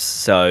leaves,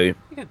 so You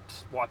can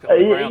just wipe it on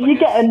the ground.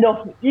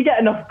 You get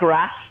enough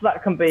grass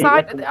that can be. So I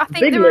a think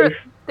big there were leaf.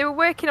 They were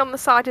working on the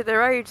side of the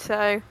road,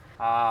 so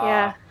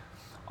yeah.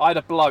 I had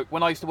a bloke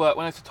when I used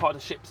to tie the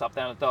ships up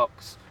down the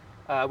docks.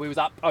 We was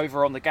up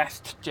over on the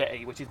gas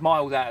jetty, which is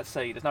miles out at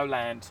sea. There's no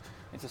land.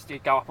 It's just you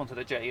go up onto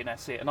the jetty and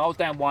that's it. And I was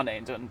down one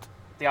end, and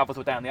the others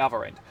were down the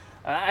other end.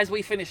 As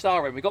we finished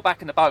our end, we got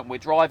back in the boat and we're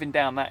driving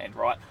down that end,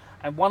 right?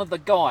 And one of the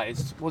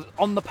guys was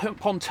on the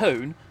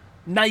pontoon,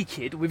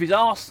 naked, with his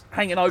arse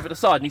hanging over the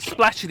side, and he's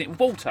splashing it with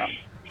water.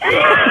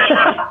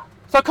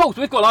 So of course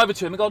we've gone over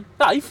to him and gone,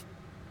 Dave,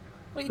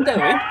 what are you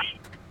doing?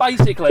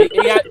 Basically,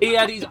 he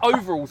had his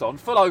overalls on,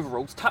 full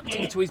overalls, tucked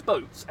into his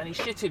boots, and he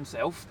shit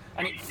himself,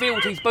 and it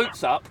filled his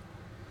boots up.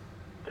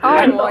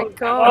 Oh my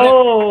god!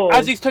 Oh.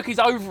 As he's took his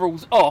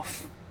overalls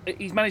off,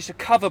 he's managed to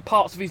cover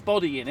parts of his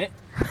body in it,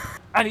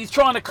 and he's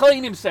trying to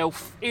clean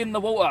himself in the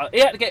water. He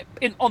had to get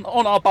on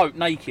our boat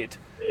naked,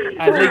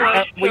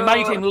 and we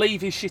made him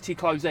leave his shitty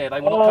clothes there.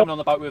 They were not coming on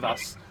the boat with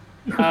us.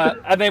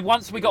 And then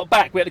once we got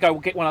back, we had to go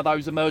get one of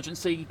those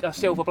emergency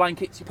silver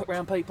blankets you put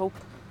around people.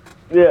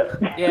 Yeah.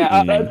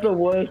 Yeah, That's the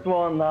worst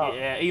one. That.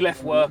 yeah. He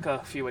left work a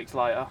few weeks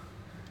later.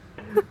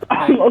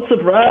 I'm not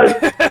surprised.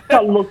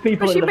 Can't look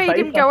people Because in you the made face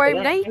him go after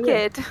home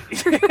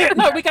that, naked.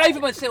 No, we gave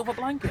him a silver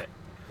blanket.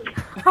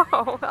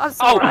 Oh, that's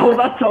Oh, alright. Oh,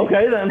 that's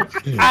okay then.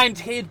 And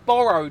he'd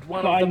borrowed one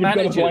of the Fine, you've got a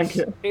managers.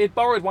 blanket. He'd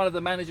borrowed one of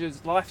the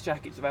manager's life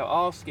jackets without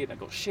asking and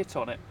got shit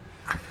on it.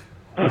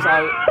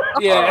 So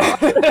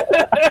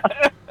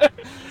yeah.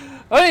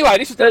 Anyway,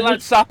 this is the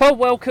Lads Supper.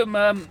 Welcome, to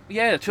our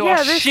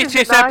this is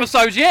shittest nice.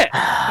 episode yet.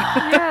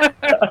 Yeah.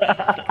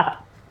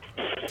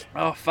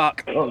 Oh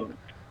fuck! Oh,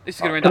 This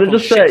is going to end can up I on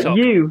just shit say, talk.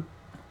 you...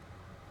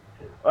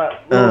 Oh,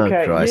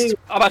 okay, Christ. you...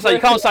 I'm about to say you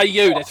can't say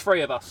you. There's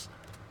three of us.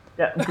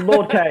 Yeah,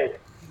 Lord K,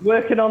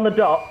 working on the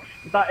docks,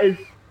 that is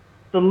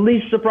the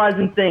least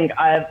surprising thing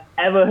I have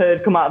ever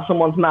heard come out of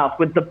someone's mouth,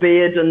 with the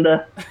beard and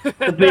the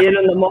beard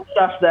and the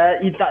mustache there.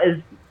 That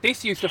is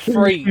This used to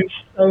freeze.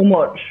 so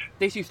much.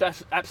 This used to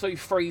absolutely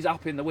freeze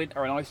up in the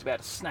winter, and I used to be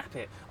able to snap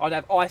it. I'd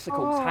have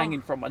icicles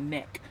hanging from my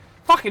neck.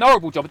 Fucking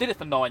horrible job. I did it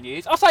for 9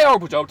 years. I say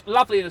horrible job.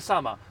 Lovely in the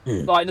summer.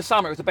 Like in the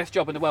summer, it was the best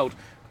job in the world.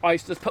 I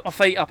used to just put my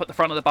feet up at the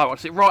front of the boat. I'd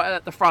sit right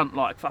at the front,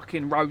 like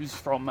fucking Rose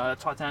from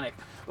Titanic,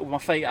 with my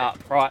feet up,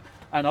 right.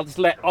 And I'd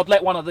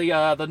let one of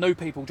the new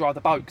people drive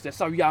the boat because they're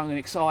so young and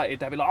excited.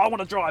 They'd be like, I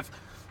want to drive.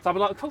 So I'd be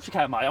like, of course you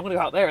can, mate. I'm going to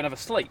go out there and have a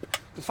sleep.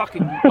 It's a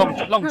fucking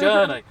long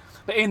journey.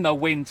 But in the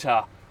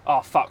winter, oh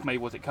fuck me,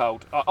 was it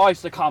cold. I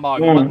used to come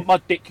home. My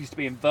dick used to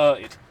be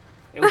inverted.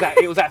 It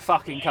was that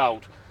fucking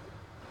cold.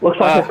 Looks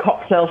like a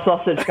cocktail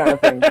sausage kind of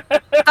thing.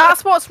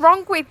 That's what's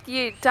wrong with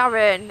you,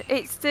 Darren.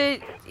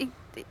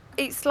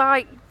 It's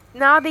like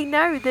now they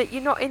know that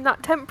you're not in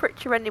that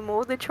temperature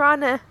anymore. They're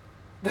trying to.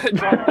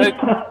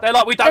 They're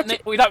like, we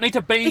don't need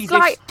to be It's this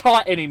like-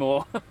 tight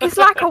anymore. It's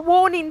like a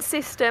warning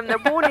system.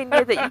 They're warning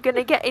you that you're going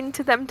to get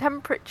into them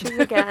temperatures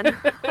again.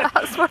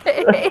 That's what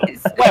it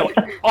is. Well,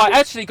 I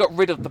actually got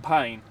rid of the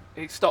pain.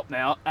 It's stopped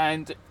now,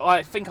 and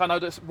I think I know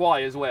that's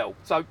why as well.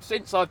 So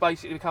since I've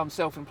basically become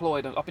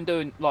self-employed, and I've been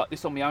doing like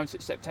this on my own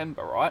since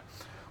September, right?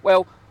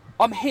 Well,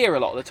 I'm here a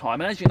lot of the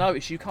time, and as you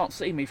notice, you can't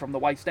see me from the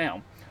waist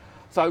down.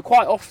 So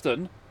quite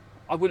often,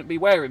 I wouldn't be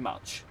wearing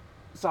much.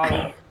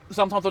 So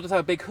sometimes I'll just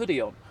have a big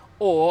hoodie on,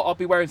 or I'll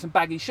be wearing some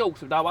baggy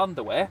shorts with no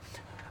underwear.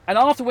 And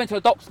after I went to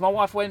the doctor, my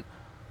wife went,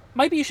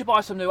 maybe you should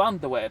buy some new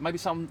underwear, maybe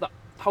some that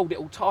hold it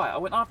all tight. I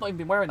went, I've not even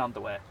been wearing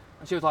underwear.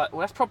 And she was like, well,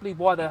 that's probably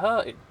why they're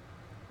hurting.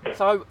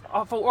 So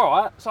I thought,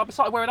 all right, so I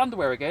started wearing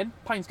underwear again.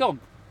 Pain's gone.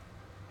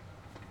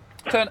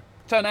 Turn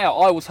out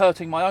I was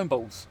hurting my own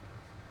balls.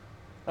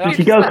 If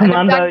you go Let them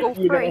commando, dangle you're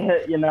free. going to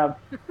hit your nub.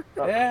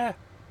 Yeah.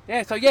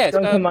 So yeah.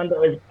 Going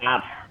commando is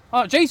bad.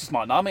 Oh Jesus,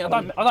 mate! No, I mean, I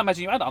don't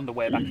imagine you had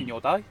underwear back in your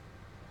day.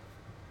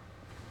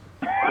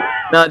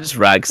 No, just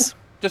rags.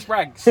 Just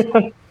rags.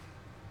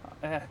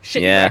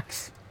 Shit Yeah.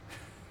 rags.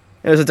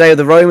 It was the day of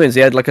the Romans.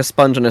 He had like a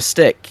sponge on a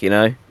stick, you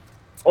know.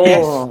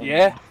 Oh,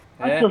 Yes.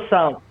 Yeah. that just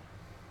sounds...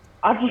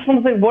 I just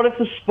want to think, what if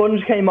the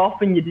sponge came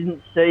off and you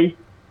didn't see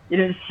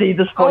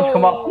the sponge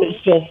come off? It's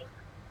just...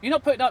 You're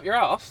not putting up your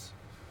ass.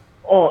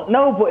 Oh,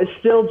 no, but it's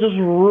still just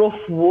rough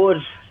wood.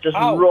 Just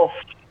rough,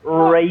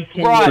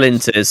 raking. Right.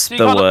 Splinters, So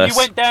the worst. you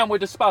went down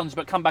with a sponge,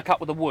 but come back up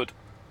with a wood.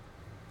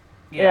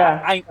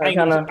 Yeah,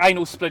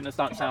 Anal splinters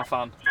don't sound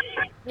fun.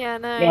 Yeah,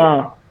 no.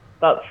 No,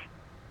 that's...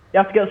 You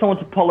have to get someone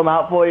to pull them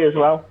out for you as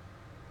well.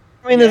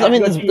 I mean,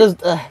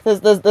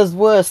 there's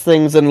worse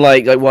things than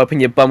like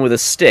wiping your bum with a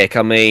stick.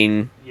 I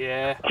mean,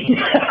 Yeah.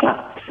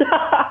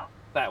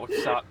 That would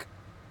suck.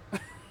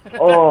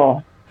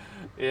 Oh.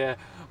 Yeah.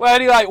 Well,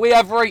 anyway, we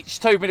have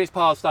reached 2 minutes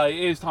past 8.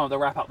 It is time to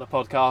wrap up the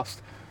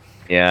podcast.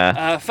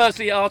 yeah.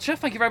 Firstly, Archer,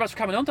 thank you very much for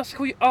coming on. Does I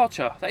call you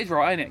Archer? That is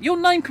right, isn't it? Your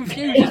name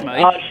confuses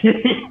me.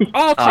 Archer.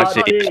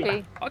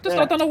 Archie. I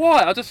don't know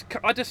why. I just.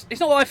 It's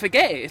not that I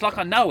forget it. It's like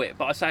I know it,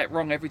 but I say it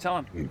wrong every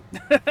time.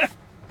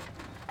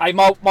 Hey,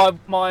 my was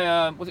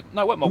it?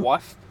 No, it wasn't my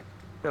wife.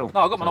 Phil. No,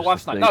 I got my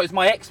wife's name. No, it's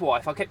my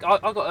ex-wife. I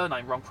got her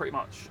name wrong pretty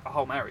much a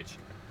whole marriage.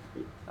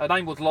 Her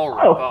name was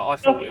Laura, Oh. but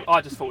I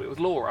just thought it was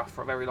Laura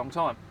for a very long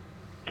time.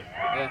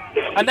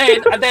 Yeah.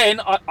 And then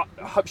I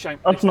hope she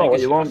ain't That's listening, not what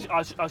 'cause you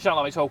want. I shan't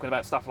like me talking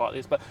about stuff like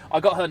this, but I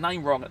got her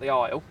name wrong at the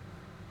aisle,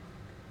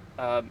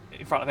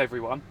 in front of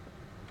everyone.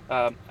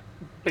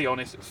 Be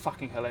honest, it was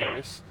fucking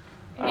hilarious.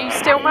 Are you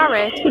still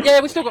married? Yeah,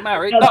 we still got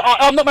married. No,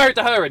 I'm not married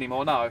to her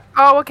anymore. No.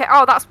 Oh, okay.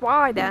 Oh, that's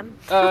why then.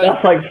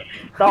 That's like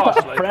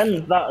partially.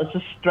 Friends. That is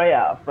just straight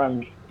out of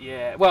Friends.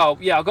 Yeah. Well,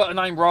 yeah, I got her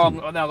name wrong.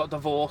 And then I got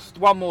divorced.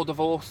 One more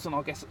divorce, and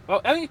I guess.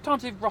 Well, how many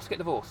times did Ross get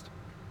divorced?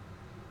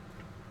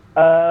 2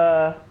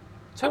 or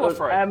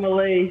 3.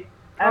 Oh,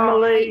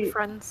 I hate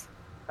Friends.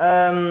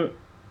 No.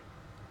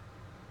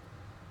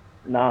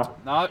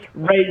 No.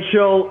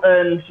 Rachel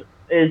and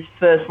his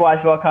first wife,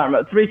 who I can't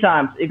remember. 3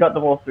 times. He got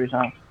divorced 3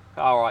 times.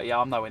 All right. Yeah,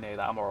 I'm nowhere near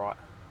that. I'm all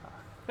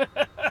right.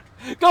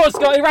 Go on,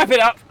 Scotty. Wrap it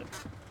up.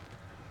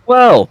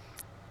 Well,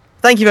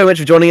 thank you very much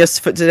for joining us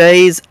for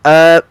today's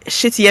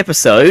shitty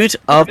episode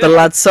of the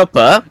Lads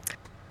Supper.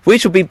 We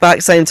shall be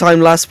back same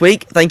time last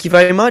week. Thank you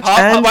very much.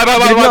 And Wait.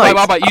 good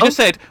night. You just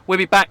said we'll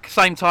be back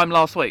same time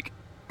last week.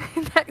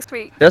 Next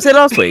week. Did I say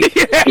last week?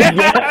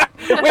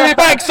 We'll be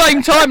back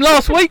same time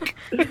last week.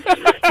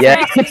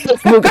 Yeah.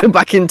 We'll go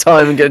back in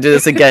time and go do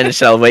this again,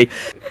 shall we?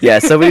 Yeah,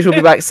 so we shall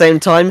be back same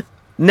time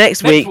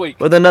next week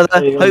with another,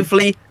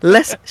 hopefully,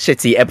 less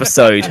shitty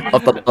episode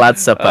of the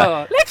Lads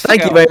Supper.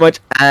 Thank you very much,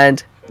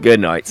 and good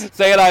night.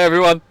 See you later,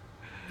 everyone.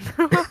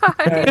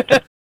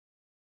 Bye.